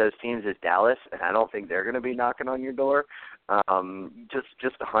 And one of those teams is Dallas, and I don't think they're going to be knocking on your door.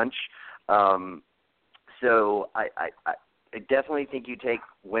 Just a hunch. So I definitely think you take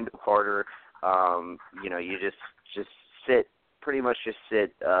Wendell Carter. You just sit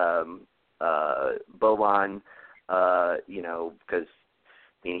Boban, because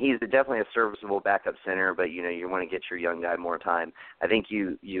he's definitely a serviceable backup center, but you want to get your young guy more time. I think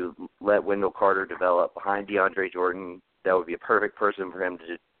you let Wendell Carter develop behind DeAndre Jordan. That would be a perfect person for him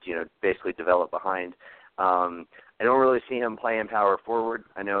to basically develop behind. I don't really see him playing power forward.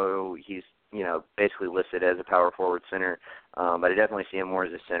 I know he's basically listed as a power forward center, but I definitely see him more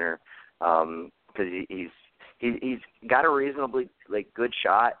as a center because he's got a reasonably good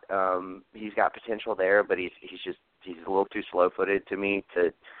shot. He's got potential there, but he's a little too slow-footed to me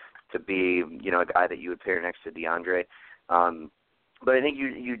to be a guy that you would pair next to DeAndre. But I think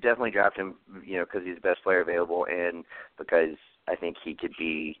you definitely draft him because he's the best player available and because I think he could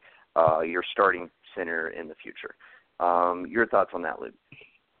be your starting center in the future. Your thoughts on that, Luke?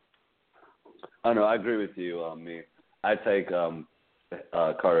 Oh no, I agree with you. I take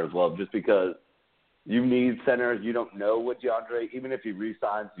Carter as well, just because you need centers. You don't know what DeAndre, even if he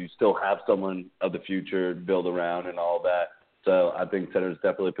re-signs, you still have someone of the future to build around and all that. So I think centers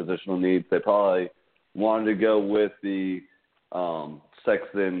definitely positional needs. They probably wanted to go with the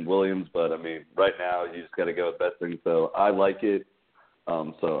Sexton Williams, but right now you just got to go with best thing. So I like it.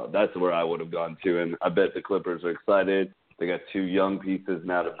 So that's where I would have gone to, and I bet the Clippers are excited. They got two young pieces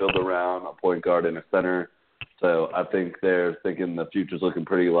now to build around, a point guard and a center. So I think they're thinking the future's looking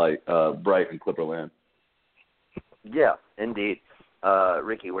pretty bright in Clipperland. Yeah, indeed.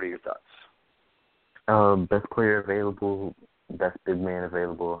 Ricky, what are your thoughts? Best player available, best big man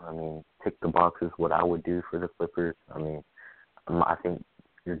available. Tick the boxes, what I would do for the Clippers. I think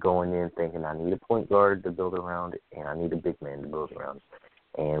you're going in thinking I need a point guard to build around and I need a big man to build around.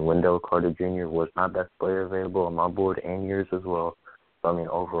 And Wendell Carter Jr. was my best player available on my board and yours as well. So,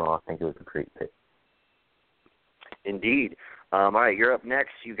 overall, I think it was a great pick. Indeed. All right, you're up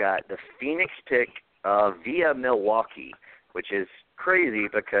next. You got the Phoenix pick via Milwaukee, which is crazy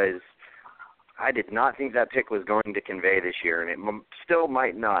because I did not think that pick was going to convey this year, and it still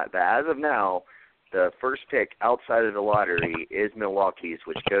might not. But as of now, the first pick outside of the lottery is Milwaukee's,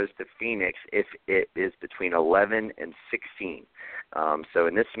 which goes to Phoenix if it is between 11 and 16. So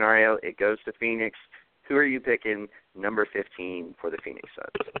in this scenario, it goes to Phoenix. Who are you picking number 15 for the Phoenix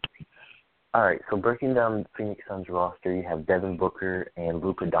Suns? All right, so breaking down the Phoenix Suns roster, you have Devin Booker and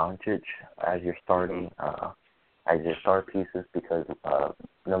Luka Doncic as your starting as your star pieces because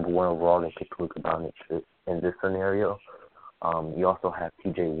number one overall they picked Luka Doncic in this scenario. You also have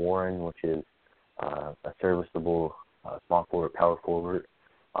T.J. Warren, which is a serviceable small forward, power forward.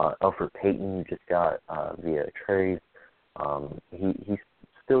 Elfrid Payton you just got via trade. He's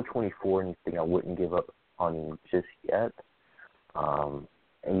still 24, and he's thinking I wouldn't give up on him just yet.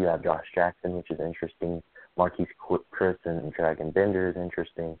 And you have Josh Jackson, which is interesting. Marquise Chris and Dragon Bender is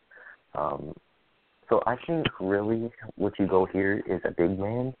interesting. So I think really what you go here is a big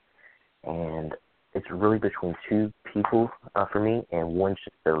man, and it's really between two people for me, and one's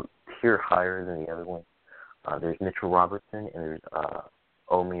just a tier higher than the other one. There's Mitchell Robertson, and there's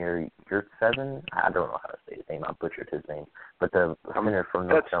Omer Yurtseven. I don't know how to say his name. I butchered his name. But the center from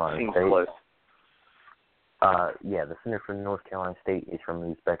North Carolina State. Close. The center from North Carolina State is from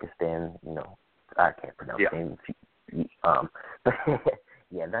Uzbekistan. I can't pronounce names. But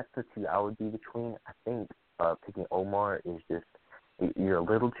yeah, that's the two I would be between. I think picking Omar is just you're a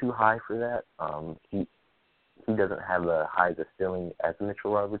little too high for that. He doesn't have a high as a ceiling as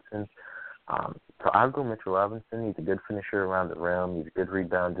Mitchell Robertson. So I'll go Mitchell Robinson. He's a good finisher around the rim. He's a good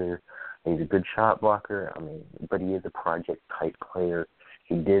rebounder. He's a good shot blocker. But he is a project-type player.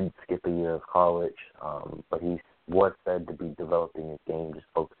 He did skip a year of college, but he was said to be developing his game, just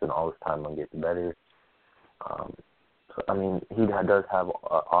focusing all his time on getting better. He does have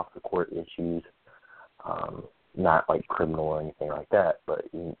off-the-court issues, not like criminal or anything like that, but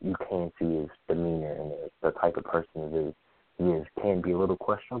you can see his demeanor and the type of person he is can be a little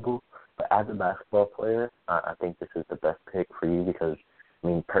questionable. But as a basketball player, I think this is the best pick for you because,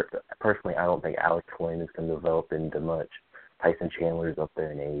 personally, I don't think Alex Len is going to develop into much. Tyson Chandler is up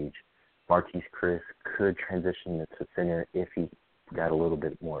there in age. Marquise Chris could transition into center if he got a little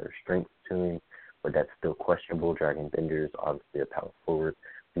bit more strength to him, but that's still questionable. Dragon Bender is obviously a power forward.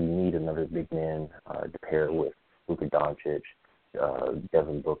 So you need another big man to pair with Luka Doncic,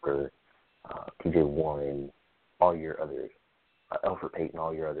 Devin Booker, T.J. Warren, all your other Elfrid Payton,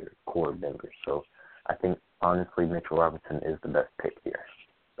 all your other core members. So I think, honestly, Mitchell Robinson is the best pick here.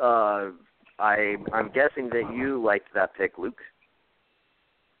 I'm guessing that you liked that pick, Luke.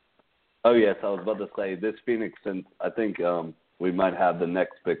 Oh, yes. I was about to say this Phoenix, and I think we might have the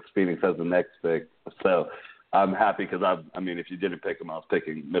next pick. Phoenix has the next pick. So I'm happy because, I mean, if you didn't pick him, I was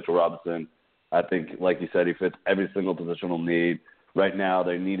picking Mitchell Robinson. I think, like you said, he fits every single positional need. Right now,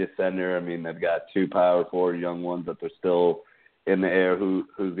 they need a center. I mean, they've got 2 power forward young ones that they're still in the air. Who's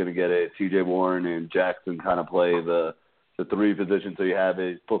going to get it? T.J. Warren and Jackson kind of play the 3 positions. So you have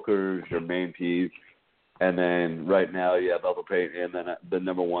Booker's your main piece. And then right now you have Elfrid Payton and then the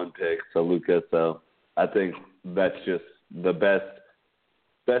number 1 pick, so Luka. So I think that's just the best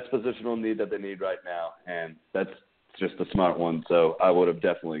positional need that they need right now, and that's just a smart one. So I would have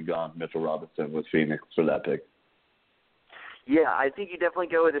definitely gone Mitchell Robinson with Phoenix for that pick. Yeah, I think you definitely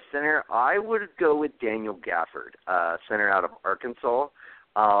go with a center. I would go with Daniel Gafford, center out of Arkansas.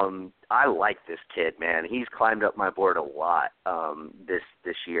 I like this kid, man. He's climbed up my board a lot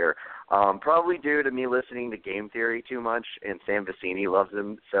this year. Probably due to me listening to Game Theory too much, and Sam Vecini loves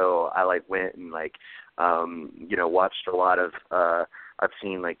him, so I went and watched a lot of. I've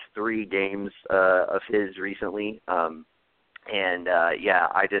seen 3 games of his recently, and I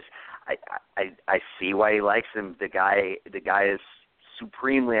see why he likes him. The guy is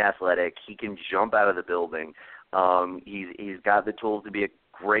supremely athletic. He can jump out of the building. He's got the tools to be a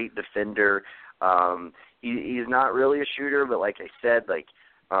great defender. He's not really a shooter, but like I said,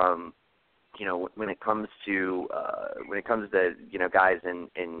 when it comes to guys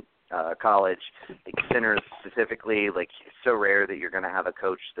in college, centers specifically, it's so rare that you're going to have a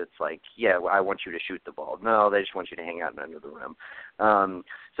coach that's I want you to shoot the ball. No, they just want you to hang out under the rim.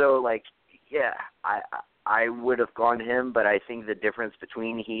 I would have gone him, but I think the difference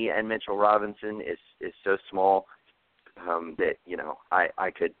between he and Mitchell Robinson is so small that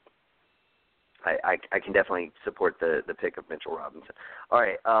I can definitely support the pick of Mitchell Robinson. All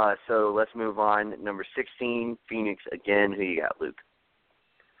right, so let's move on. Number 16, Phoenix again. Who you got, Luke?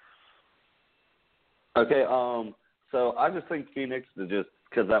 Okay, so I just think Phoenix is just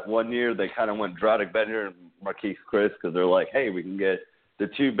because that one year they kind of went Dragic Bender and Marquise Chris because they're like, hey, we can get the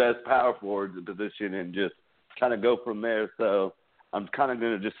 2 best power forwards in position and just kind of go from there. So I'm kind of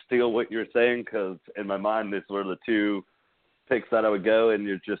going to just steal what you're saying because in my mind, these were the 2 picks that I would go, and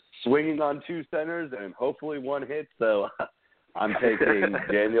you're just swinging on 2 centers and hopefully 1 hit. So I'm taking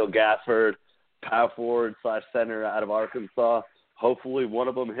Daniel Gafford, power forward / center out of Arkansas. Hopefully one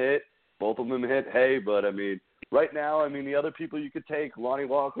of them hit. Both of them hit, hey, but, right now, the other people you could take, Lonnie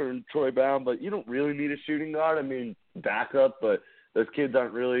Walker and Troy Brown, but you don't really need a shooting guard. Backup, but those kids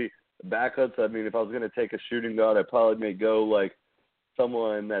aren't really backups. If I was going to take a shooting guard, I probably may go,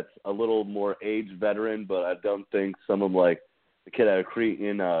 someone that's a little more aged veteran, but I don't think someone like the kid out of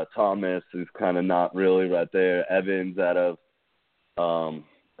Creighton, Thomas, who's kind of not really right there. Evans out of, I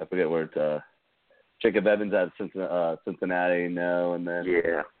forget where it's, Jacob Evans out of Cincinnati, no, and then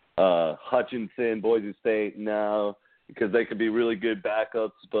Hutchinson, Boise State, no, because they could be really good backups.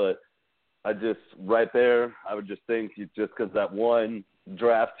 But I just right there, I would just think just because that one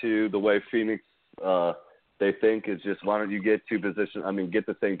draft to the way Phoenix they think is just why don't you get 2 positions? Get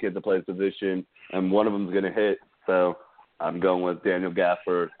the same kid to play the position, and one of them's going to hit. So I'm going with Daniel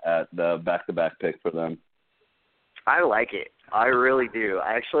Gafford at the back-to-back pick for them. I like it. I really do.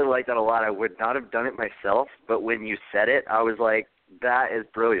 I actually like that a lot. I would not have done it myself, but when you said it, I was like, that is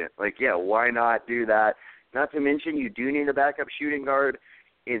brilliant. Why not do that? Not to mention you do need a backup shooting guard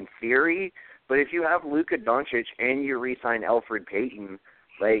in theory, but if you have Luka Doncic and you re-sign Elfrid Payton,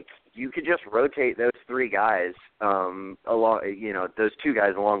 you could just rotate those 3 guys along, those 2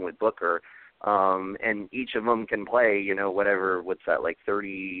 guys along with Booker, and each of them can play, whatever, what's that,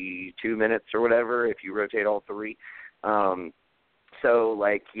 32 minutes or whatever if you rotate all 3. I'm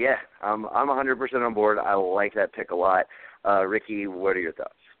 100% on board. I like that pick a lot. Ricky, what are your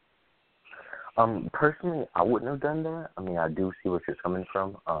thoughts? Personally, I wouldn't have done that. I do see what you're coming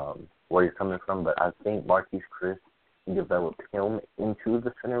from, but I think Marquise Chris, you develop him into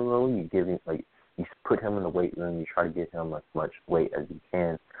the center role. You give him, you put him in the weight room. You try to get him as much weight as you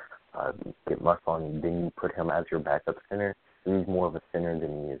can, get muscle on him. Then you put him as your backup center. He's more of a center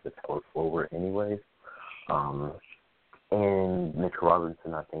than he is a power forward anyways. And Mitchell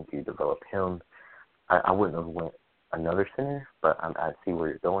Robinson, I think you develop him. I wouldn't have went another center, but I see where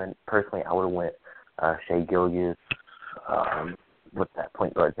you're going. Personally, I would have went Shai Gilgeous. What's that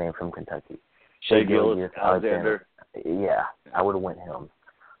point guard's name from Kentucky? Shai Gilgeous, Alexander. Yeah, I would have went him.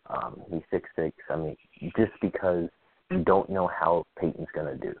 He's 6'6". Just because you don't know how Peyton's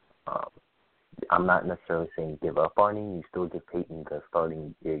going to do. I'm not necessarily saying give up on him. You still give Peyton the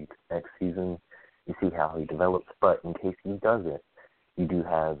starting gig next season. You see how he develops. But in case he doesn't, you do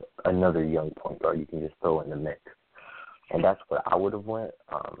have another young point guard you can just throw in the mix. And that's what I would have went.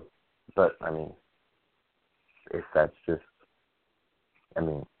 But, if that's just I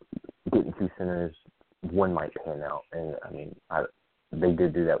mean, getting two centers, one might pan out, and I mean, they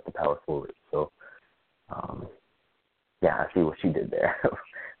did do that with the power forward. So, yeah, I see what she did there.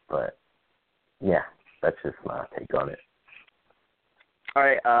 But yeah, that's just my take on it. All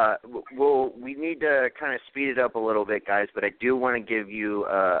right, well, we need to kind of speed it up a little bit, guys, but I do want to give you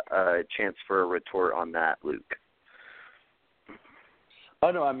a chance for a retort on that, Luke.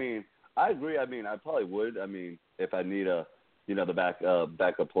 Oh, no, I mean, I agree. I mean, I probably would. I mean, if I need the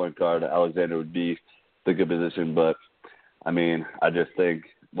backup point guard, Alexander would be the good position. But, I mean, I just think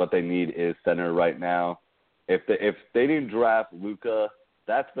what they need is center right now. If they didn't draft Luka,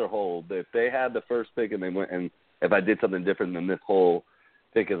 that's their hole. If they had the first pick and they went, and if I did something different than this whole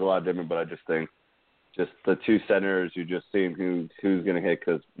pick is a lot different, but I just think just the two centers, you just seeing who's going to hit,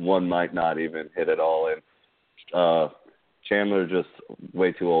 because one might not even hit at all. And Chandler's just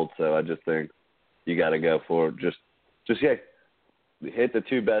way too old, so I just think you got to go for just hit the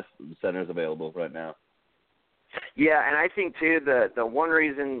two best centers available right now. Yeah, and I think, too, the one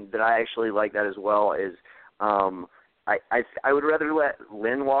reason that I actually like that as well is I would rather let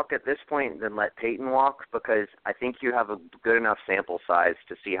Lynn walk at this point than let Peyton walk, because I think you have a good enough sample size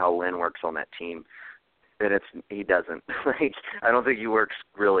to see how Lynn works on that team. And he doesn't. Like, I don't think he works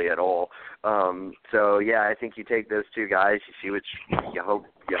really at all. So yeah, I think you take those two guys. You see which you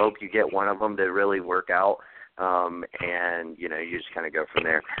hope you get one of them to really work out. And you just kind of go from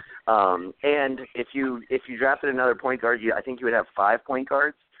there. And if you drafted another point guard, I think you would have 5 point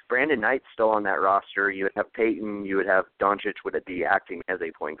guards. Brandon Knight's still on that roster. You would have Peyton. You would have Doncic would be acting as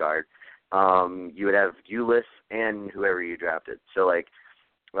a point guard. You would have Ulis and whoever you drafted. So like,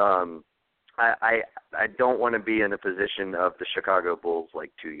 I don't want to be in the position of the Chicago Bulls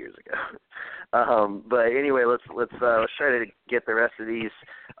like 2 years ago. But anyway, let's try to get the rest of these.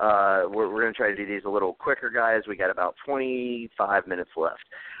 We're going to try to do these a little quicker, guys. We got about 25 minutes left.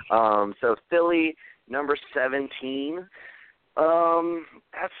 So Philly, number 17.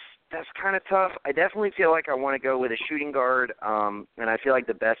 That's kind of tough. I definitely feel like I want to go with a shooting guard, and I feel like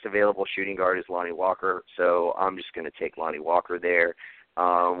the best available shooting guard is Lonnie Walker. So I'm just going to take Lonnie Walker there.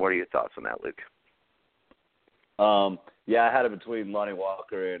 What are your thoughts on that, Luke? Yeah, I had it between Lonnie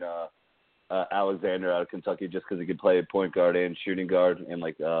Walker and Alexander out of Kentucky, just because he could play point guard and shooting guard, and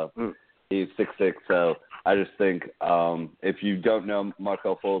he's 6'6", so I just think if you don't know,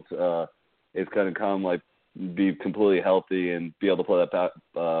 Markelle Fultz is going to come be completely healthy and be able to play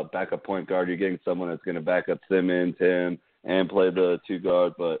that backup point guard. You're getting someone that's going to back up Simmons, him, and play the two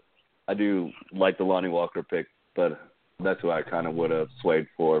guard. But I do like the Lonnie Walker pick, but that's who I kind of would have swayed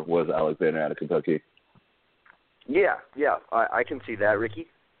for, was Alexander out of Kentucky. Yeah, I can see that. Ricky?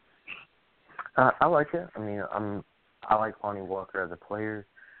 I like it. I mean, I like Lonnie Walker as a player.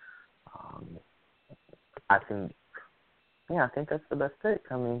 I think that's the best pick.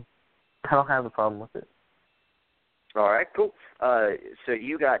 I mean, I don't have a problem with it. All right, cool. So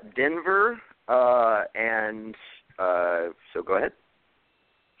you got Denver, and so go ahead.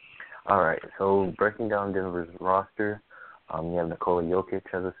 All right, so breaking down Denver's roster, you have Nikola Jokic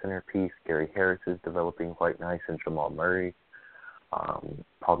as a centerpiece. Gary Harris is developing quite nice, and Jamal Murray.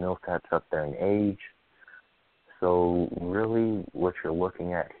 Paul Millsap's up there in age. So really what you're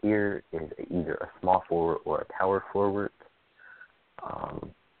looking at here is either a small forward or a power forward.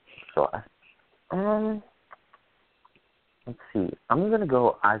 Let's see. I'm going to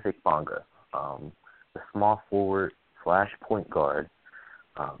go Isaac Bonga, the small forward / point guard.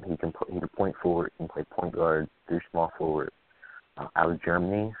 He can point forward, he can play point guard through small forward. Out of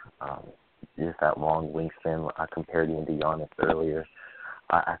Germany, just that long wingspan. I compared him to Giannis earlier.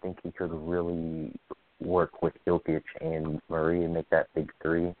 I think he could really work with Jokic and Murray and make that big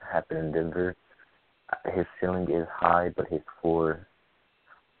three happen in Denver. His ceiling is high, but his floor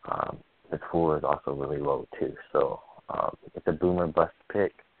is also really low too. So it's a boomer bust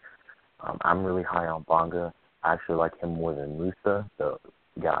pick. I'm really high on Bonga. I actually like him more than Musa, the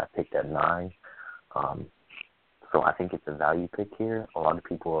guy I picked at 9. So I think it's a value pick here. A lot of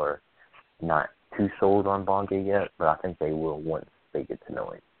people are not too sold on Bonga yet, but I think they will once they get to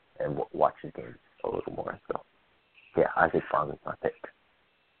know him and watch his games a little more. So, yeah, I think Bonga's my pick.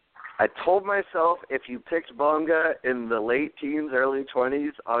 I told myself if you picked Bonga in the late teens, early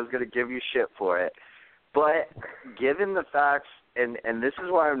 20s, I was going to give you shit for it. But given the facts, and this is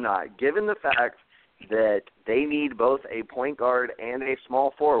why I'm not, given the fact that they need both a point guard and a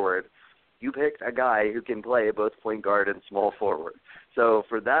small forward, you picked a guy who can play both point guard and small forward. So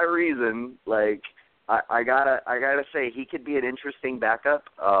for that reason, I gotta say he could be an interesting backup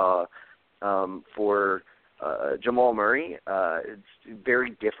for Jamal Murray. It's a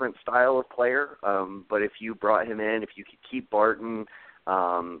very different style of player, but if you brought him in, if you could keep Barton,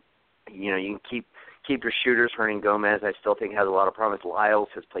 You know, you can keep your shooters. Hernan Gomez, I still think has a lot of promise. Lyles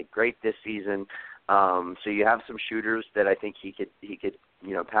has played great this season. So you have some shooters that I think he could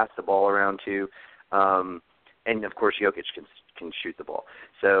you know, pass the ball around to. And of course Jokic can shoot the ball.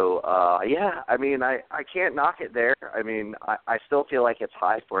 So yeah, I mean I can't knock it there. I mean I still feel like it's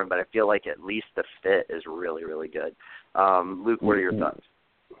high for him, but I feel like at least the fit is really, really good. Luke, what are your thoughts?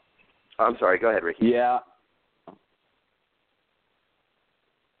 I'm sorry, go ahead, Ricky. Yeah.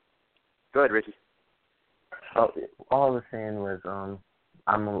 Go ahead, Ricky. Oh, all I was saying was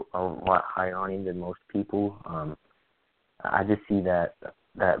I'm a lot higher on him than most people. I just see that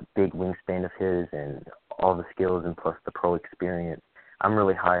big wingspan of his and all the skills and plus the pro experience. I'm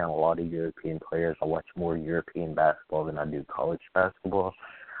really high on a lot of European players. I watch more European basketball than I do college basketball.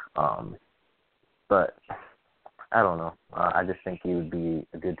 But I don't know. I just think he would be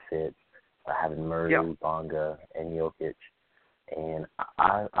a good fit having Murray, Bonga, and Jokic. And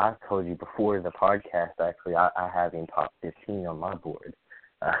I told you before the podcast, actually, I have him top 15 on my board.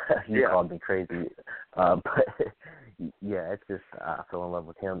 You called me crazy. But, yeah, it's just I fell in love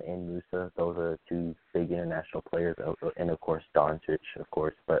with him and Musa. Those are two big international players. And, of course, Doncic, of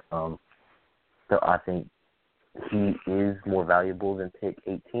course. But so I think he is more valuable than pick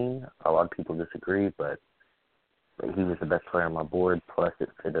 18. A lot of people disagree, but he was the best player on my board. Plus, it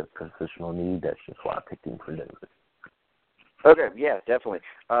fit a positional need. That's just why I picked him for Denver. Okay, yeah, definitely.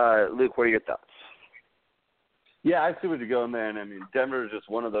 Luke, what are your thoughts? Yeah, I see what you're going there, and I mean Denver is just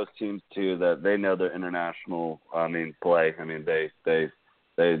one of those teams too that they know their international play. I mean they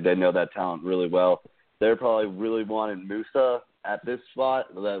know that talent really well. They're probably really wanted Musa at this spot.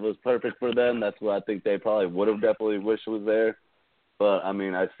 That was perfect for them. That's what I think they probably would have definitely wished was there. But I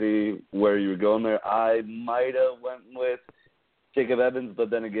mean I see where you were going there. I might have went with Jacob Evans, but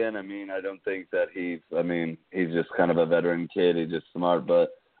then again, I mean, I don't think that he's just kind of a veteran kid. He's just smart,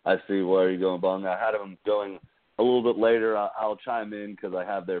 but I see where you're going, Bong. I had him going a little bit later. I'll chime in because I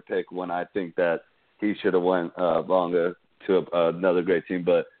have their pick when I think that he should have went Bonga to another great team,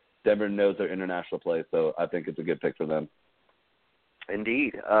 but Denver knows their international play, so I think it's a good pick for them.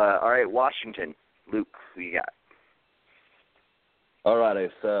 Indeed. All right, Washington. Luke, who you got? All righty,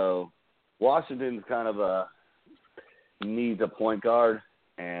 so Washington's kind of needs a point guard,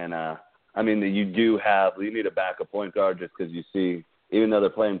 and you need a backup point guard just because you see, even though they're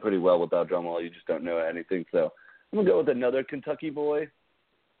playing pretty well without Drummond, you just don't know anything. So I'm gonna go with another Kentucky boy.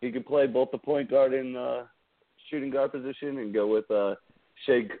 He can play both the point guard and shooting guard position, and go with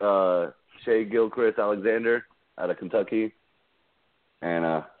Shea Gilgeous-Alexander out of Kentucky, and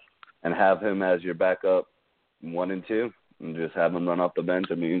have him as your backup 1 and 2, and just have him run off the bench.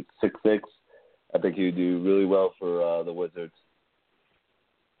 I mean, 6'6". I think he would do really well for the Wizards.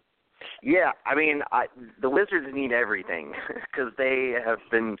 Yeah, I mean, the Wizards need everything because they have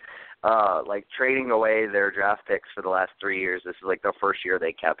been trading away their draft picks for the last 3 years. This is like the first year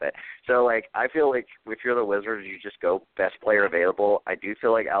they kept it. So I feel like if you're the Wizards, you just go best player available. I do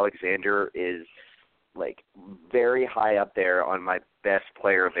feel like Alexander is very high up there on my best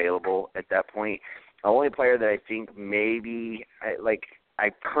player available at that point. The only player that I think maybe I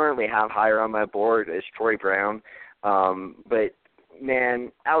currently have higher on my board is Troy Brown. But,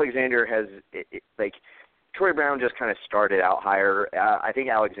 man, Alexander has Troy Brown just kind of started out higher. I think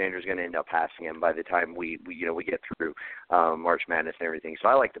Alexander's going to end up passing him by the time we get through March Madness and everything. So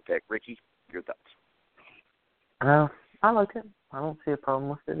I like the pick. Ricky, your thoughts? I like it. I don't see a problem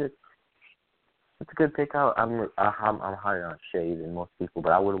with it. It's a good pick. I'm higher on Shea than most people,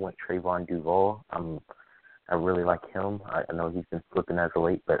 but I would have went Trayvon Duval. I really like him. I know he's been slipping as of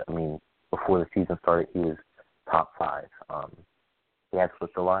late, but, I mean, before the season started, he was top 5. He had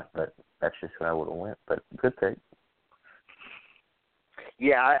slipped a lot, but that's just where I would have went. But good pick.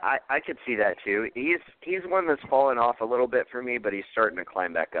 Yeah, I could see that, too. He's one that's fallen off a little bit for me, but he's starting to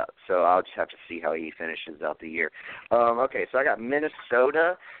climb back up. So I'll just have to see how he finishes out the year. Okay, so I got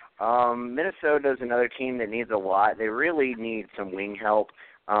Minnesota. Minnesota is another team that needs a lot. They really need some wing help.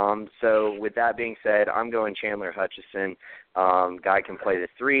 So with that being said, I'm going Chandler Hutchison. Guy can play the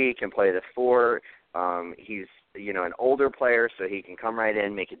 3, can play the 4. He's, an older player, so he can come right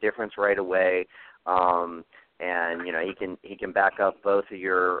in, make a difference right away. And, he can back up both of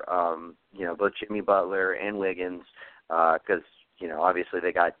your, both Jimmy Butler and Wiggins, because, obviously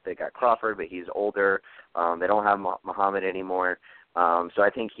they got Crawford, but he's older. They don't have Muhammad anymore. So I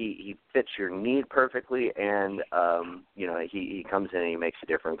think he fits your need perfectly, and, he comes in and he makes a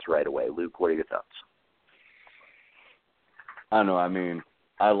difference right away. Luke, what are your thoughts? I don't know. I mean,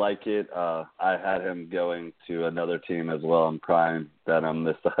 I like it. I had him going to another team as well. I'm crying that I'm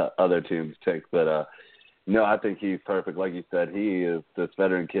this other team's pick, but No, I think he's perfect. Like you said, he is this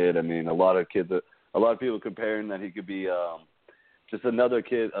veteran kid. I mean, a lot of people comparing that he could be just another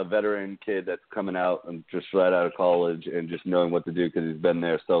kid, a veteran kid that's coming out and just right out of college and just knowing what to do because he's been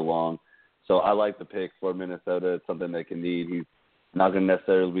there so long. So I like the pick for Minnesota. It's something they can need. He's not going to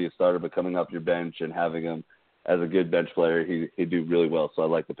necessarily be a starter, but coming off your bench and having him as a good bench player, he'd do really well. So I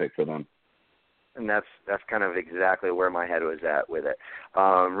like the pick for them. And that's kind of exactly where my head was at with it.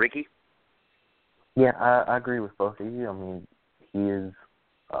 Ricky? Yeah, I agree with both of you. I mean, he is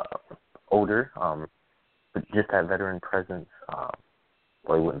older, but just that veteran presence.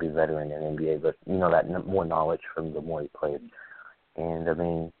 Well, he wouldn't be a veteran in the NBA, but that more knowledge from the more he played. And I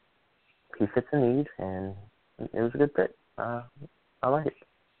mean, he fits the need, and it was a good pick. I like it.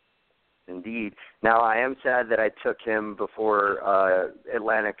 Indeed. Now, I am sad that I took him before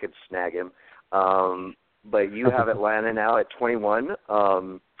Atlanta could snag him. But you have Atlanta now at 21.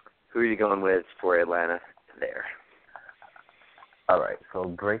 Who are you going with for Atlanta there? All right, so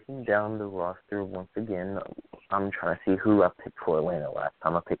breaking down the roster once again, I'm trying to see who I picked for Atlanta last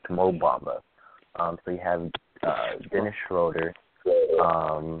time. I picked Mo Bamba. So you have Dennis Schroeder.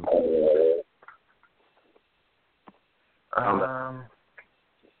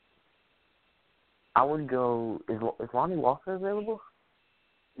 I would go. Is Lonnie Walker available?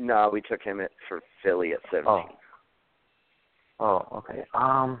 No, we took him for Philly at 17. Oh, okay.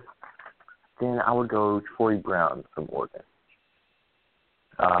 Then I would go Troy Brown from Oregon.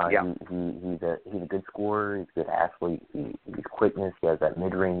 Yeah. He's a good scorer. He's a good athlete. He's quickness. He has that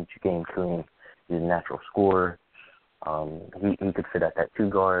mid-range game to him. He's a natural scorer. He could fit at that 2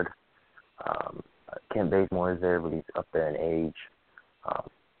 guard. Kent Bazemore is there, but he's up there in age.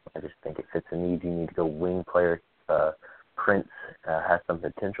 I just think it fits a need. You need to go wing player. Prince has some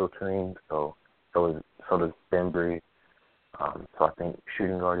potential to him. So does Bembry. So I think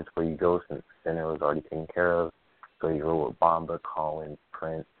shooting guard is where you go since center was already taken care of. So you roll with Bamba, Collins,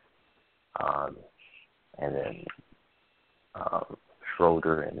 Prince, and then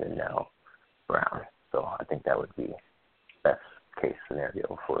Schroeder, and then now Brown. So I think that would be best case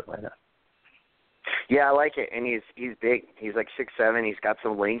scenario for Atlanta. Yeah, I like it, and he's big. He's like 6'7". He's got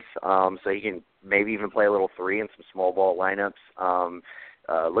some length, so he can maybe even play a little 3 in some small ball lineups.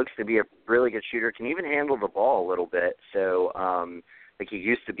 Looks to be a really good shooter. Can even handle the ball a little bit. So, like he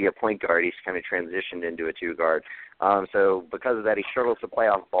used to be a point guard, he's kind of transitioned into a 2 guard. So because of that, he struggles to play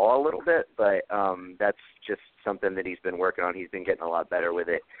off ball a little bit, but that's just something that he's been working on. He's been getting a lot better with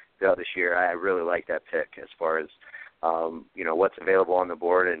it throughout this year. I really like that pick as far as what's available on the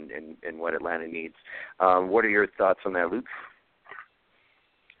board and what Atlanta needs. What are your thoughts on that, Luke?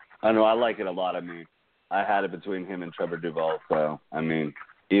 I know I like it a lot. I mean, I had it between him and Trevor Duval, so I mean,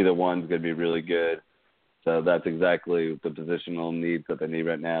 either one's going to be really good. So that's exactly the positional needs that they need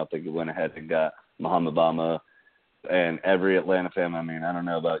right now. If they went ahead and got Mohamed Bamba and every Atlanta fan, I mean, I don't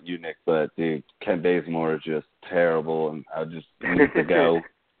know about you, Nick, but dude, Kent Bazemore is just terrible, and I just need to go.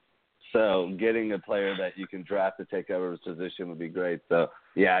 So getting a player that you can draft to take over his position would be great. So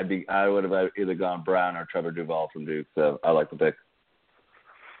yeah, I would have either gone Brown or Trevor Duval from Duke. So I like the pick.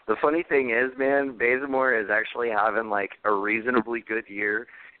 The funny thing is, man, Bazemore is actually having like a reasonably good year.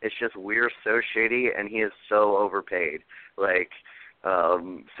 It's just we're so shitty, and he is so overpaid. Like,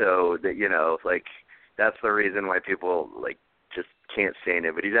 so that like that's the reason why people like just can't stand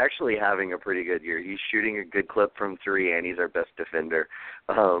it. But he's actually having a pretty good year. He's shooting a good clip from 3, and he's our best defender.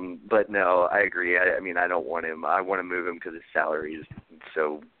 But no, I agree. I mean, I don't want him. I want to move him because his salary is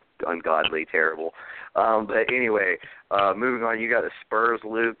so ungodly terrible. But anyway, moving on, you got the Spurs,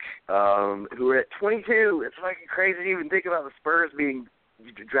 Luke, who are at 22. It's fucking crazy to even think about the Spurs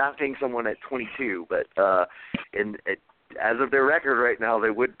drafting someone at 22. But as of their record right now, they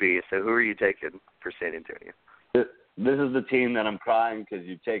would be. So who are you taking for San Antonio? This is the team that I'm crying because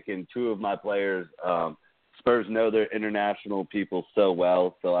you've taken 2 of my players. Spurs know their international people so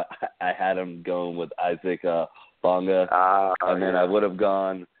well, so I had them going with Isaac Bonga, and then I would have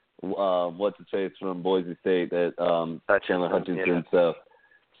gone what's his face from Boise State, Chandler Hutchinson. Yeah.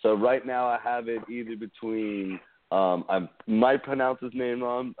 So right now I have it either between I might pronounce his name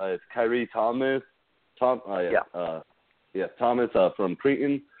wrong. It's Kyrie Thomas, Thomas from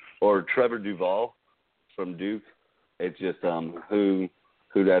Creighton, or Trevor Duval from Duke. It's just who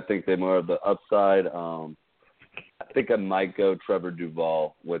I think they more of the upside. I think I might go Trevor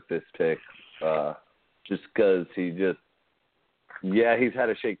Duval with this pick, just because he's had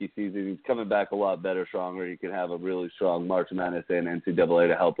a shaky season. He's coming back a lot better, stronger. He can have a really strong March Madness and NCAA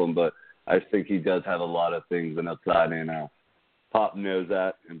to help him, but I think he does have a lot of things and upside, and Pop knows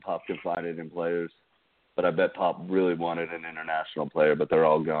that, and Pop can find it in players. But I bet Pop really wanted an international player, but they're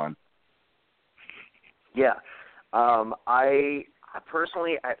all gone. Yeah. I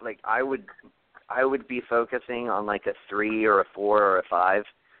personally, I would be focusing on like a 3 or a 4 or a 5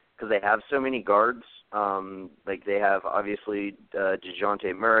 because they have so many guards. They have obviously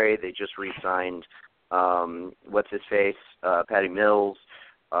DeJounte Murray. They just re-signed what's his face, Patty Mills.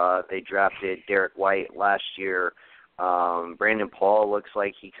 They drafted Derek White last year. Brandon Paul looks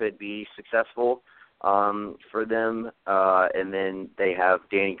like he could be successful for them. And then they have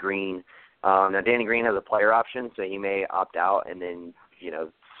Danny Green. Now, Danny Green has a player option, so he may opt out, and then,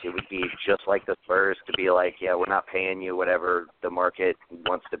 it would be just like the Spurs to be like, yeah, we're not paying you whatever the market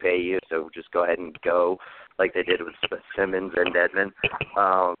wants to pay you, so just go ahead and go like they did with Simmons and Dedmon,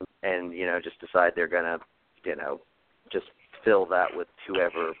 and, just decide they're going to, just fill that with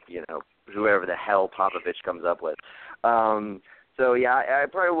whoever the hell Popovich comes up with. So, yeah, I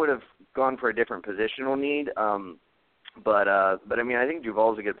probably would have gone for a different positional need, But I mean, I think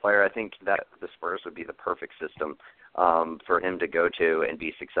Duval's a good player. I think that the Spurs would be the perfect system for him to go to and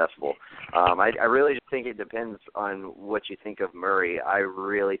be successful. I really just think it depends on what you think of Murray. I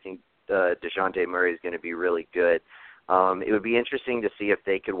really think DeJounte Murray is going to be really good. It would be interesting to see if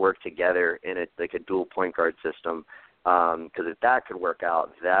they could work together in a dual point guard system. Because if that could work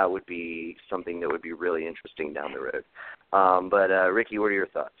out, that would be something that would be really interesting down the road. But Ricky, what are your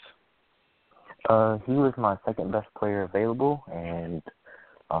thoughts? He was my second best player available, and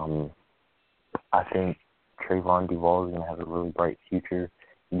I think Trayvon Duval is going to have a really bright future.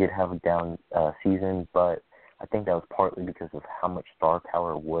 He did have a down season, but I think that was partly because of how much star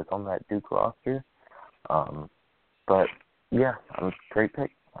power was on that Duke roster. But, yeah, great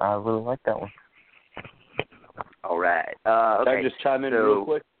pick. I really like that one. All right. Okay. Can I just chime in real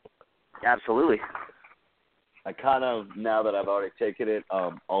quick? Absolutely. I kind of, now that I've already taken it,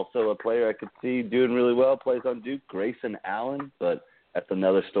 also a player I could see doing really well, plays on Duke, Grayson Allen, but that's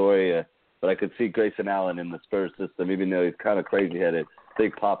another story. But I could see Grayson Allen in the Spurs system, even though he's kind of crazy-headed.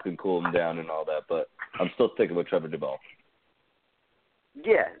 Big Pop can cool him down and all that, but I'm still sticking with Trevor Duval.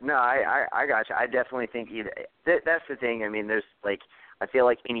 Yeah, no, I got you. I definitely think that's the thing. I mean, I feel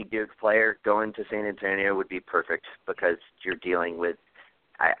like any Duke player going to San Antonio would be perfect because you're dealing with,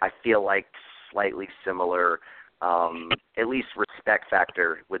 I feel like, slightly similar, at least respect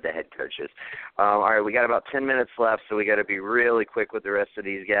factor with the head coaches. All right, we got about 10 minutes left, so we got to be really quick with the rest of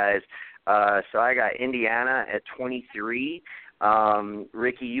these guys. So I got Indiana at 23.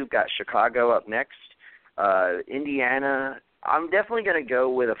 Ricky, you've got Chicago up next. Indiana, I'm definitely going to go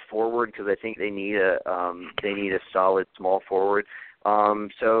with a forward because I think they need a solid small forward.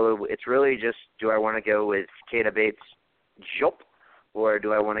 So it's really just, do I want to go with Keita Bates-Diop, or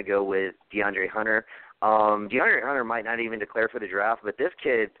do I want to go with DeAndre Hunter? DeAndre Hunter might not even declare for the draft, but this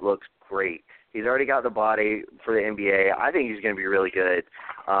kid looks great. He's already got the body for the NBA. I think he's going to be really good.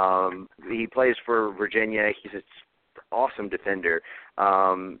 He plays for Virginia. He's an awesome defender.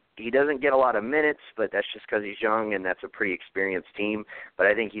 He doesn't get a lot of minutes, but that's just because he's young, and that's a pretty experienced team. But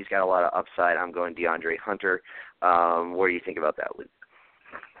I think he's got a lot of upside. I'm going DeAndre Hunter. What do you think about that, Luke?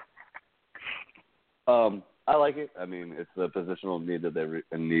 I like it. I mean, it's the positional need that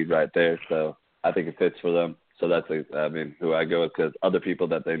they need right there, so I think it fits for them. So that's, who I go with, because other people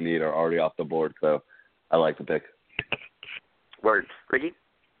that they need are already off the board, so I like the pick. Word. Ricky?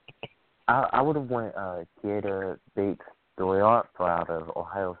 I would have went Keita Bates-Diop out of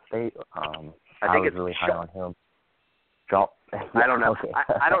Ohio State. I think was really high on him. Drop. I don't know. Okay.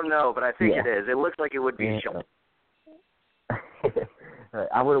 I don't know, but I think it is. It looks like it would be Schultz.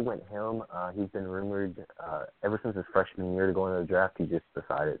 I would have went him. He's been rumored ever since his freshman year to go into the draft. He just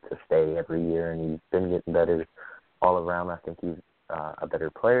decided to stay every year, and he's been getting better all around. I think he's a better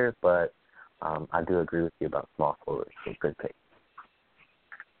player, but I do agree with you about small forwards. So good pick.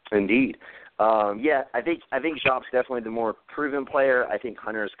 Indeed. I think Job's definitely the more proven player. I think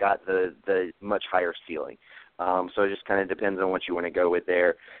Hunter's got the much higher ceiling. So it just kind of depends on what you want to go with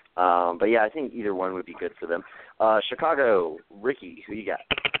there. But, yeah, I think either one would be good for them. Chicago, Ricky, who you got?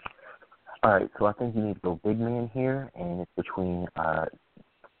 All right, so I think you need to go big man here, and it's between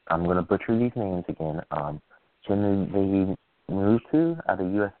I'm going to butcher these names again, Chinedu Mutu out of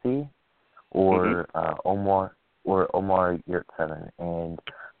USC or Omar Yurtseven. And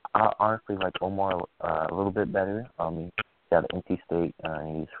I honestly like Omar a little bit better. He's out of NC State.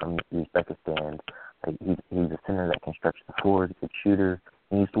 He's from Uzbekistan. He's a center that can stretch the floor. He's a good shooter.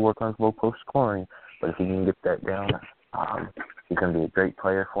 He needs to work on his low post scoring, but if he can get that down, he's going to be a great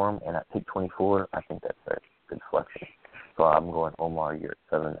player for him. And at pick 24, I think that's a good selection. So I'm going Omar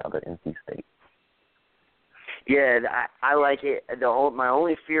Yurtseven out of NC State. Yeah, I like it. My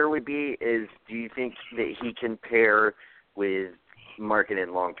only fear would be is, do you think that he can pair with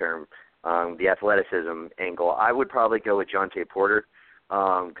Markkanen long term? the athleticism angle, I would probably go with Jontay Porter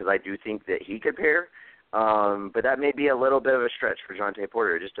because I do think that he could pair. But that may be a little bit of a stretch for Jontay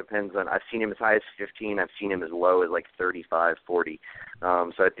Porter. It just depends on. I've seen him as high as 15. I've seen him as low as like 35, 40.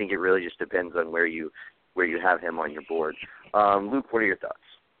 So I think it really just depends on where you have him on your board. Luke, what are your thoughts?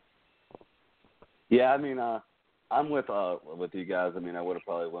 Yeah, I mean, I'm with you guys. I mean, I would have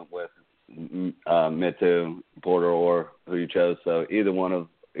probably went with Metu, Porter, or who you chose. So either one of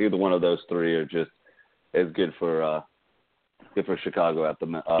those three are just is good for Chicago at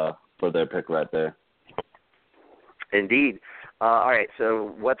the for their pick right there. Indeed. All right,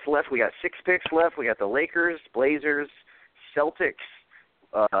 so what's left? We got 6 picks left. We got the Lakers, Blazers, Celtics,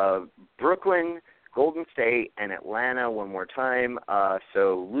 Brooklyn, Golden State, and Atlanta one more time.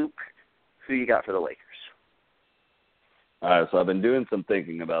 So, Luke, who you got for the Lakers? All right, so I've been doing some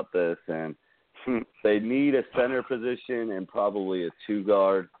thinking about this, and they need a center position and probably a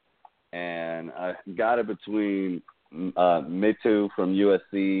 2-guard. And I got it between Metu from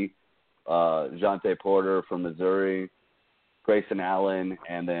USC, Jontay Porter from Missouri, Grayson Allen,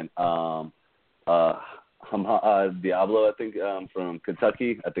 and then Diablo, I think, from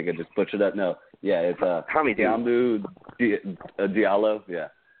Kentucky. I think I just butchered that. No, yeah, it's Hamidou Diallo. Yeah.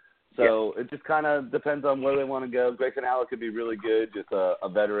 So It just kind of depends on where they want to go. Grayson Allen could be really good, just a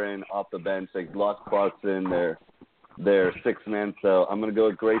veteran off the bench. They lost Clarkson, their 6th man. So I'm going to go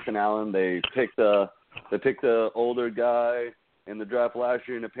with Grayson Allen. They picked a older guy in the draft last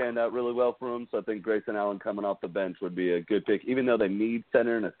year, and it panned out really well for him. So I think Grayson Allen coming off the bench would be a good pick. Even though they need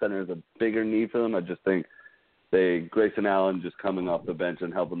center, and a center is a bigger need for them, I just think Grayson Allen just coming off the bench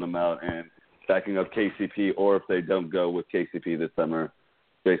and helping them out and backing up KCP, or if they don't go with KCP this summer,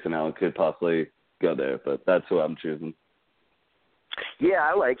 Grayson Allen could possibly go there. But that's who I'm choosing. Yeah,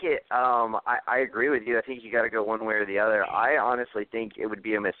 I like it. I agree with you. I think you got to go one way or the other. I honestly think it would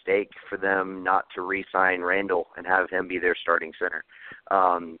be a mistake for them not to re-sign Randall and have him be their starting center.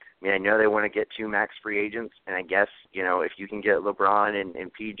 I know they want to get 2 max free agents, and I guess if you can get LeBron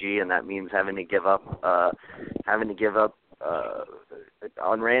and PG, and that means having to give up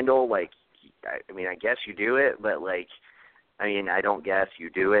on Randall, I guess you do it, but I don't guess you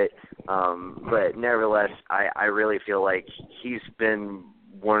do it. But nevertheless, I really feel like he's been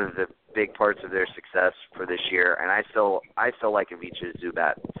one of the big parts of their success for this year, and I still like Ivica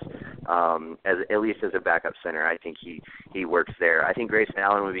Zubac at least as a backup center. I think he works there. I think Grayson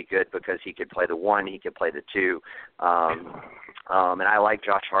Allen would be good because he could play the 1, he could play the 2, and I like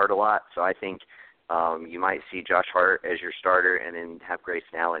Josh Hart a lot, so I think you might see Josh Hart as your starter and then have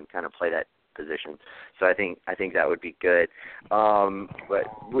Grayson Allen kind of play that position. So I think that would be good.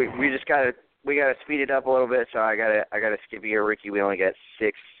 But we just gotta speed it up a little bit. So I gotta skip you, Ricky. We only got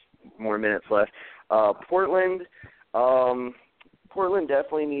 6 more minutes left. Portland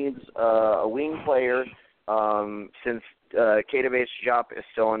definitely needs a wing player. Since Keita Bates-Diop is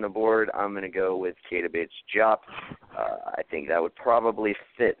still on the board, I'm gonna go with Keita Bates-Diop. I think that would probably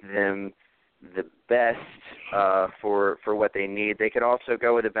fit them the best for what they need. They could also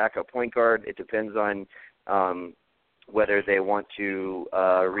go with a backup point guard. It depends on whether they want to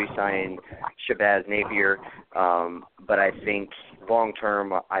re-sign Shabazz Napier. But I think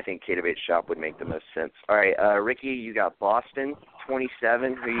long-term, I think Keita Bates-Diop would make the most sense. All right, Ricky, you got Boston,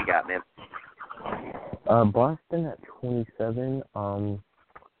 27. Who you got, man? Boston at 27.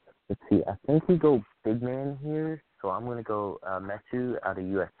 Let's see. I think we go big man here, so I'm going to go Metu out of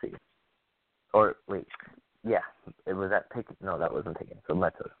USC. Or, wait, yeah, it was that pick. No, that wasn't taken. So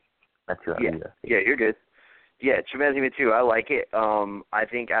Metu out of USC. Yeah, you're good. Yeah, Chimezie Metu, I like it. I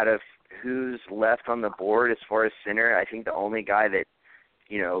think out of who's left on the board as far as center, I think the only guy that,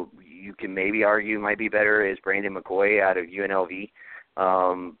 you can maybe argue might be better is Brandon McCoy out of UNLV.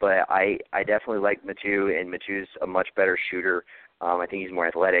 But I definitely like Metu, and Metu's a much better shooter. I think he's more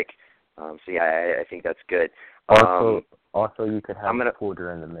athletic. So, yeah, I think that's good. Also, you could have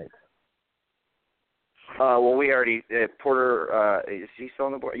Porter in the mix. Well, we already Porter. Is he still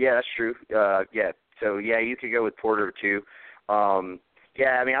on the board? Yeah, that's true. Yeah. So yeah, you could go with Porter too.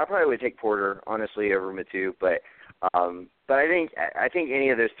 Yeah, I probably would take Porter honestly over Metu, but I think any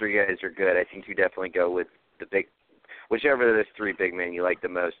of those 3 guys are good. I think you definitely go with whichever of those 3 big men you like the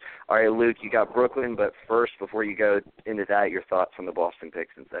most. All right, Luke, you got Brooklyn, but first, before you go into that, your thoughts on the Boston pick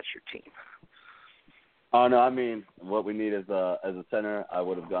since that's your team. Oh, no, what we need as a center, I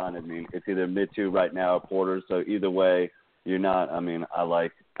would have gone. It's either Metu right now or Porter. So either way, you're not. I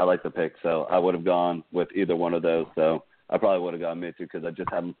like the pick. So I would have gone with either one of those. So I probably would have gone Metu because I just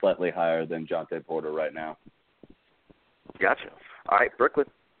have him slightly higher than Jontay Porter right now. Gotcha. All right, Brooklyn.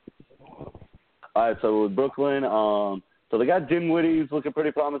 All right, so with Brooklyn, So they got Dinwiddie's looking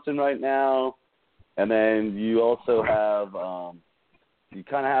pretty promising right now. And then you also have you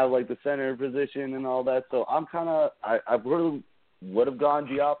kind of have like the center position and all that. So I'm kind of I really would have gone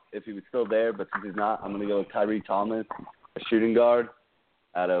Diop if he was still there, but since he's not, I'm going to go with Tyree Thomas, a shooting guard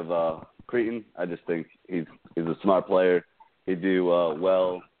out of Creighton. I just think he's a smart player. He'd do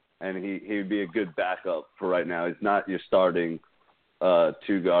well, and he would be a good backup for right now. He's not your starting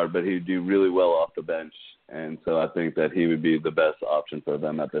two guard, but he'd do really well off the bench. And so I think that he would be the best option for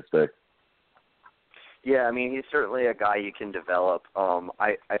them at this pick. Yeah, I mean, he's certainly a guy you can develop.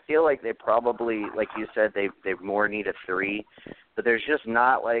 I feel like they probably, like you said, they more need a three, but there's just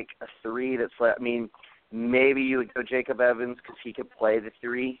not like a three that's like, I mean, maybe you would go Jacob Evans because he could play the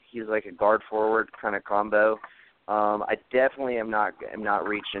three. He's like a guard forward kind of combo. I definitely am not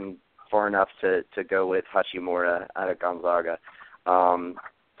reaching far enough to go with Hachimura out of Gonzaga.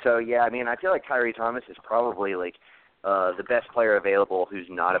 So yeah, I mean, I feel like Tyree Thomas is probably like the best player available who's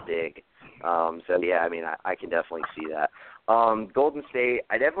not a big. So yeah, I mean, I can definitely see that. Golden State,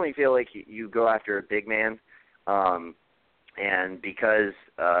 I definitely feel like you go after a big man. And because,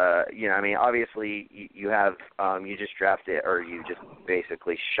 I mean, obviously you have, you just drafted, or you just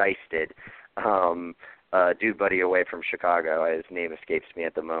basically shysted dude buddy away from Chicago. His name escapes me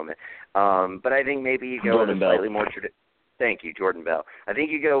at the moment. But I think maybe you go Jordan with a slightly more Thank you, Jordan Bell. I think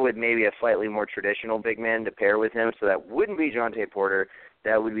you go with maybe a slightly more traditional big man to pair with him, so that wouldn't be Jonte Porter.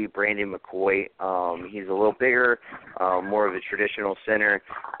 That would be Brandon McCoy. He's a little bigger, more of a traditional center.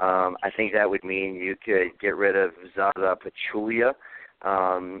 I think that would mean you could get rid of Zaza Pachulia.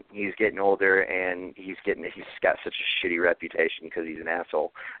 He's getting older, and he's got such a shitty reputation because he's an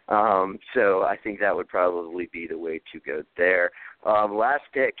asshole. So I think that would probably be the way to go there. Last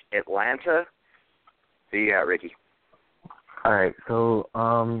pick, Atlanta. Who you got, Ricky? All right, so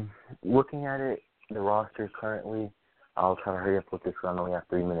looking at it, the roster currently, I'll try to hurry up with this because I only have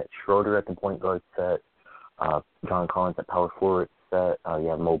 3 minutes. Schroeder at the point guard set, John Collins at power forward set, you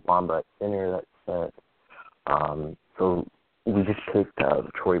have Mo Bamba at center that's set. So we just picked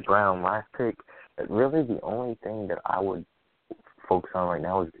Troy Brown last pick. But really the only thing that I would focus on right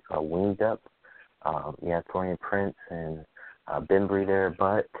now is wing depth. You have Torian Prince and Bembry there,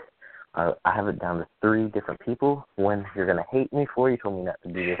 but I have it down to 3 different people. One you're going to hate me for. You told me not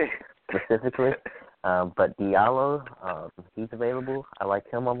to do this specifically. But Diallo, he's available. I like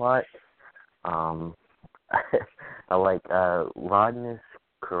him a lot. I like Rodness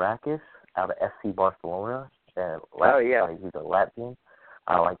Karakis out of FC Barcelona. He's a Latvian.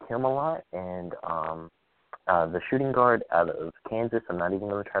 I like him a lot. And the shooting guard out of Kansas, I'm not even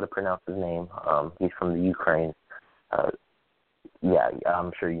going to try to pronounce his name. He's from the Ukraine. Yeah,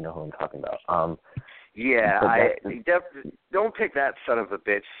 I'm sure you know who I'm talking about. Don't pick that son of a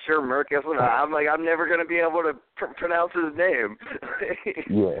bitch, Sir Merkus. I'm never going to be able to pronounce his name.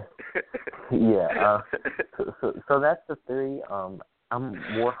 So that's the 3. I'm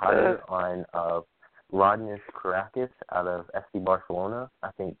more higher on Rodness Karakis out of FC Barcelona.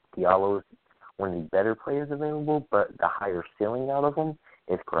 I think Diallo is one of the better players available, but the higher ceiling out of him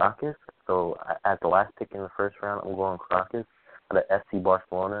is Karakis. So as the last pick in the first round, I'm going Karakis out of FC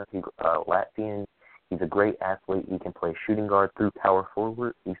Barcelona. He's Latvian. He's a great athlete. He can play shooting guard through power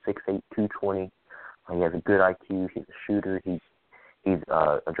forward. He's 6'8", 220. He has a good IQ. He's a shooter. He's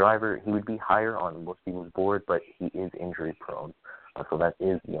a driver. He would be higher on most people's board, but he is injury prone. So that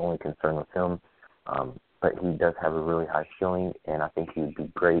is the only concern with him. But he does have a really high ceiling, and I think he would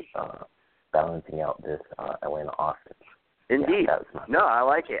be great balancing out this Atlanta offense. Indeed. Yeah, no, I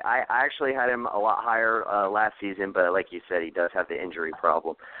like it. I actually had him a lot higher last season, but like you said, he does have the injury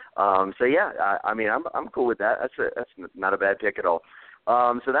problem. So yeah, I mean, I'm cool with that. That's not a bad pick at all.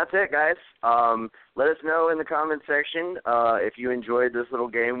 So that's it, guys. Let us know in the comment section if you enjoyed this little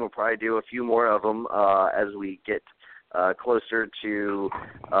game. We'll probably do a few more of them as we get closer to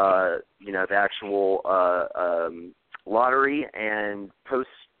the actual lottery and post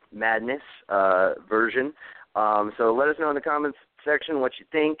madness version. So let us know in the comments section what you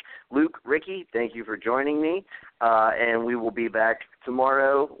think. Luke, Ricky, thank you for joining me. And we will be back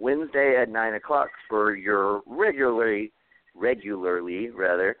tomorrow, Wednesday at 9 o'clock for your regularly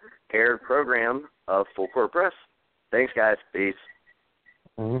aired program of Full Court Press. Thanks, guys. Peace.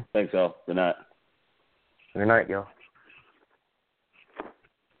 Thanks, all. Good night. Good night, y'all.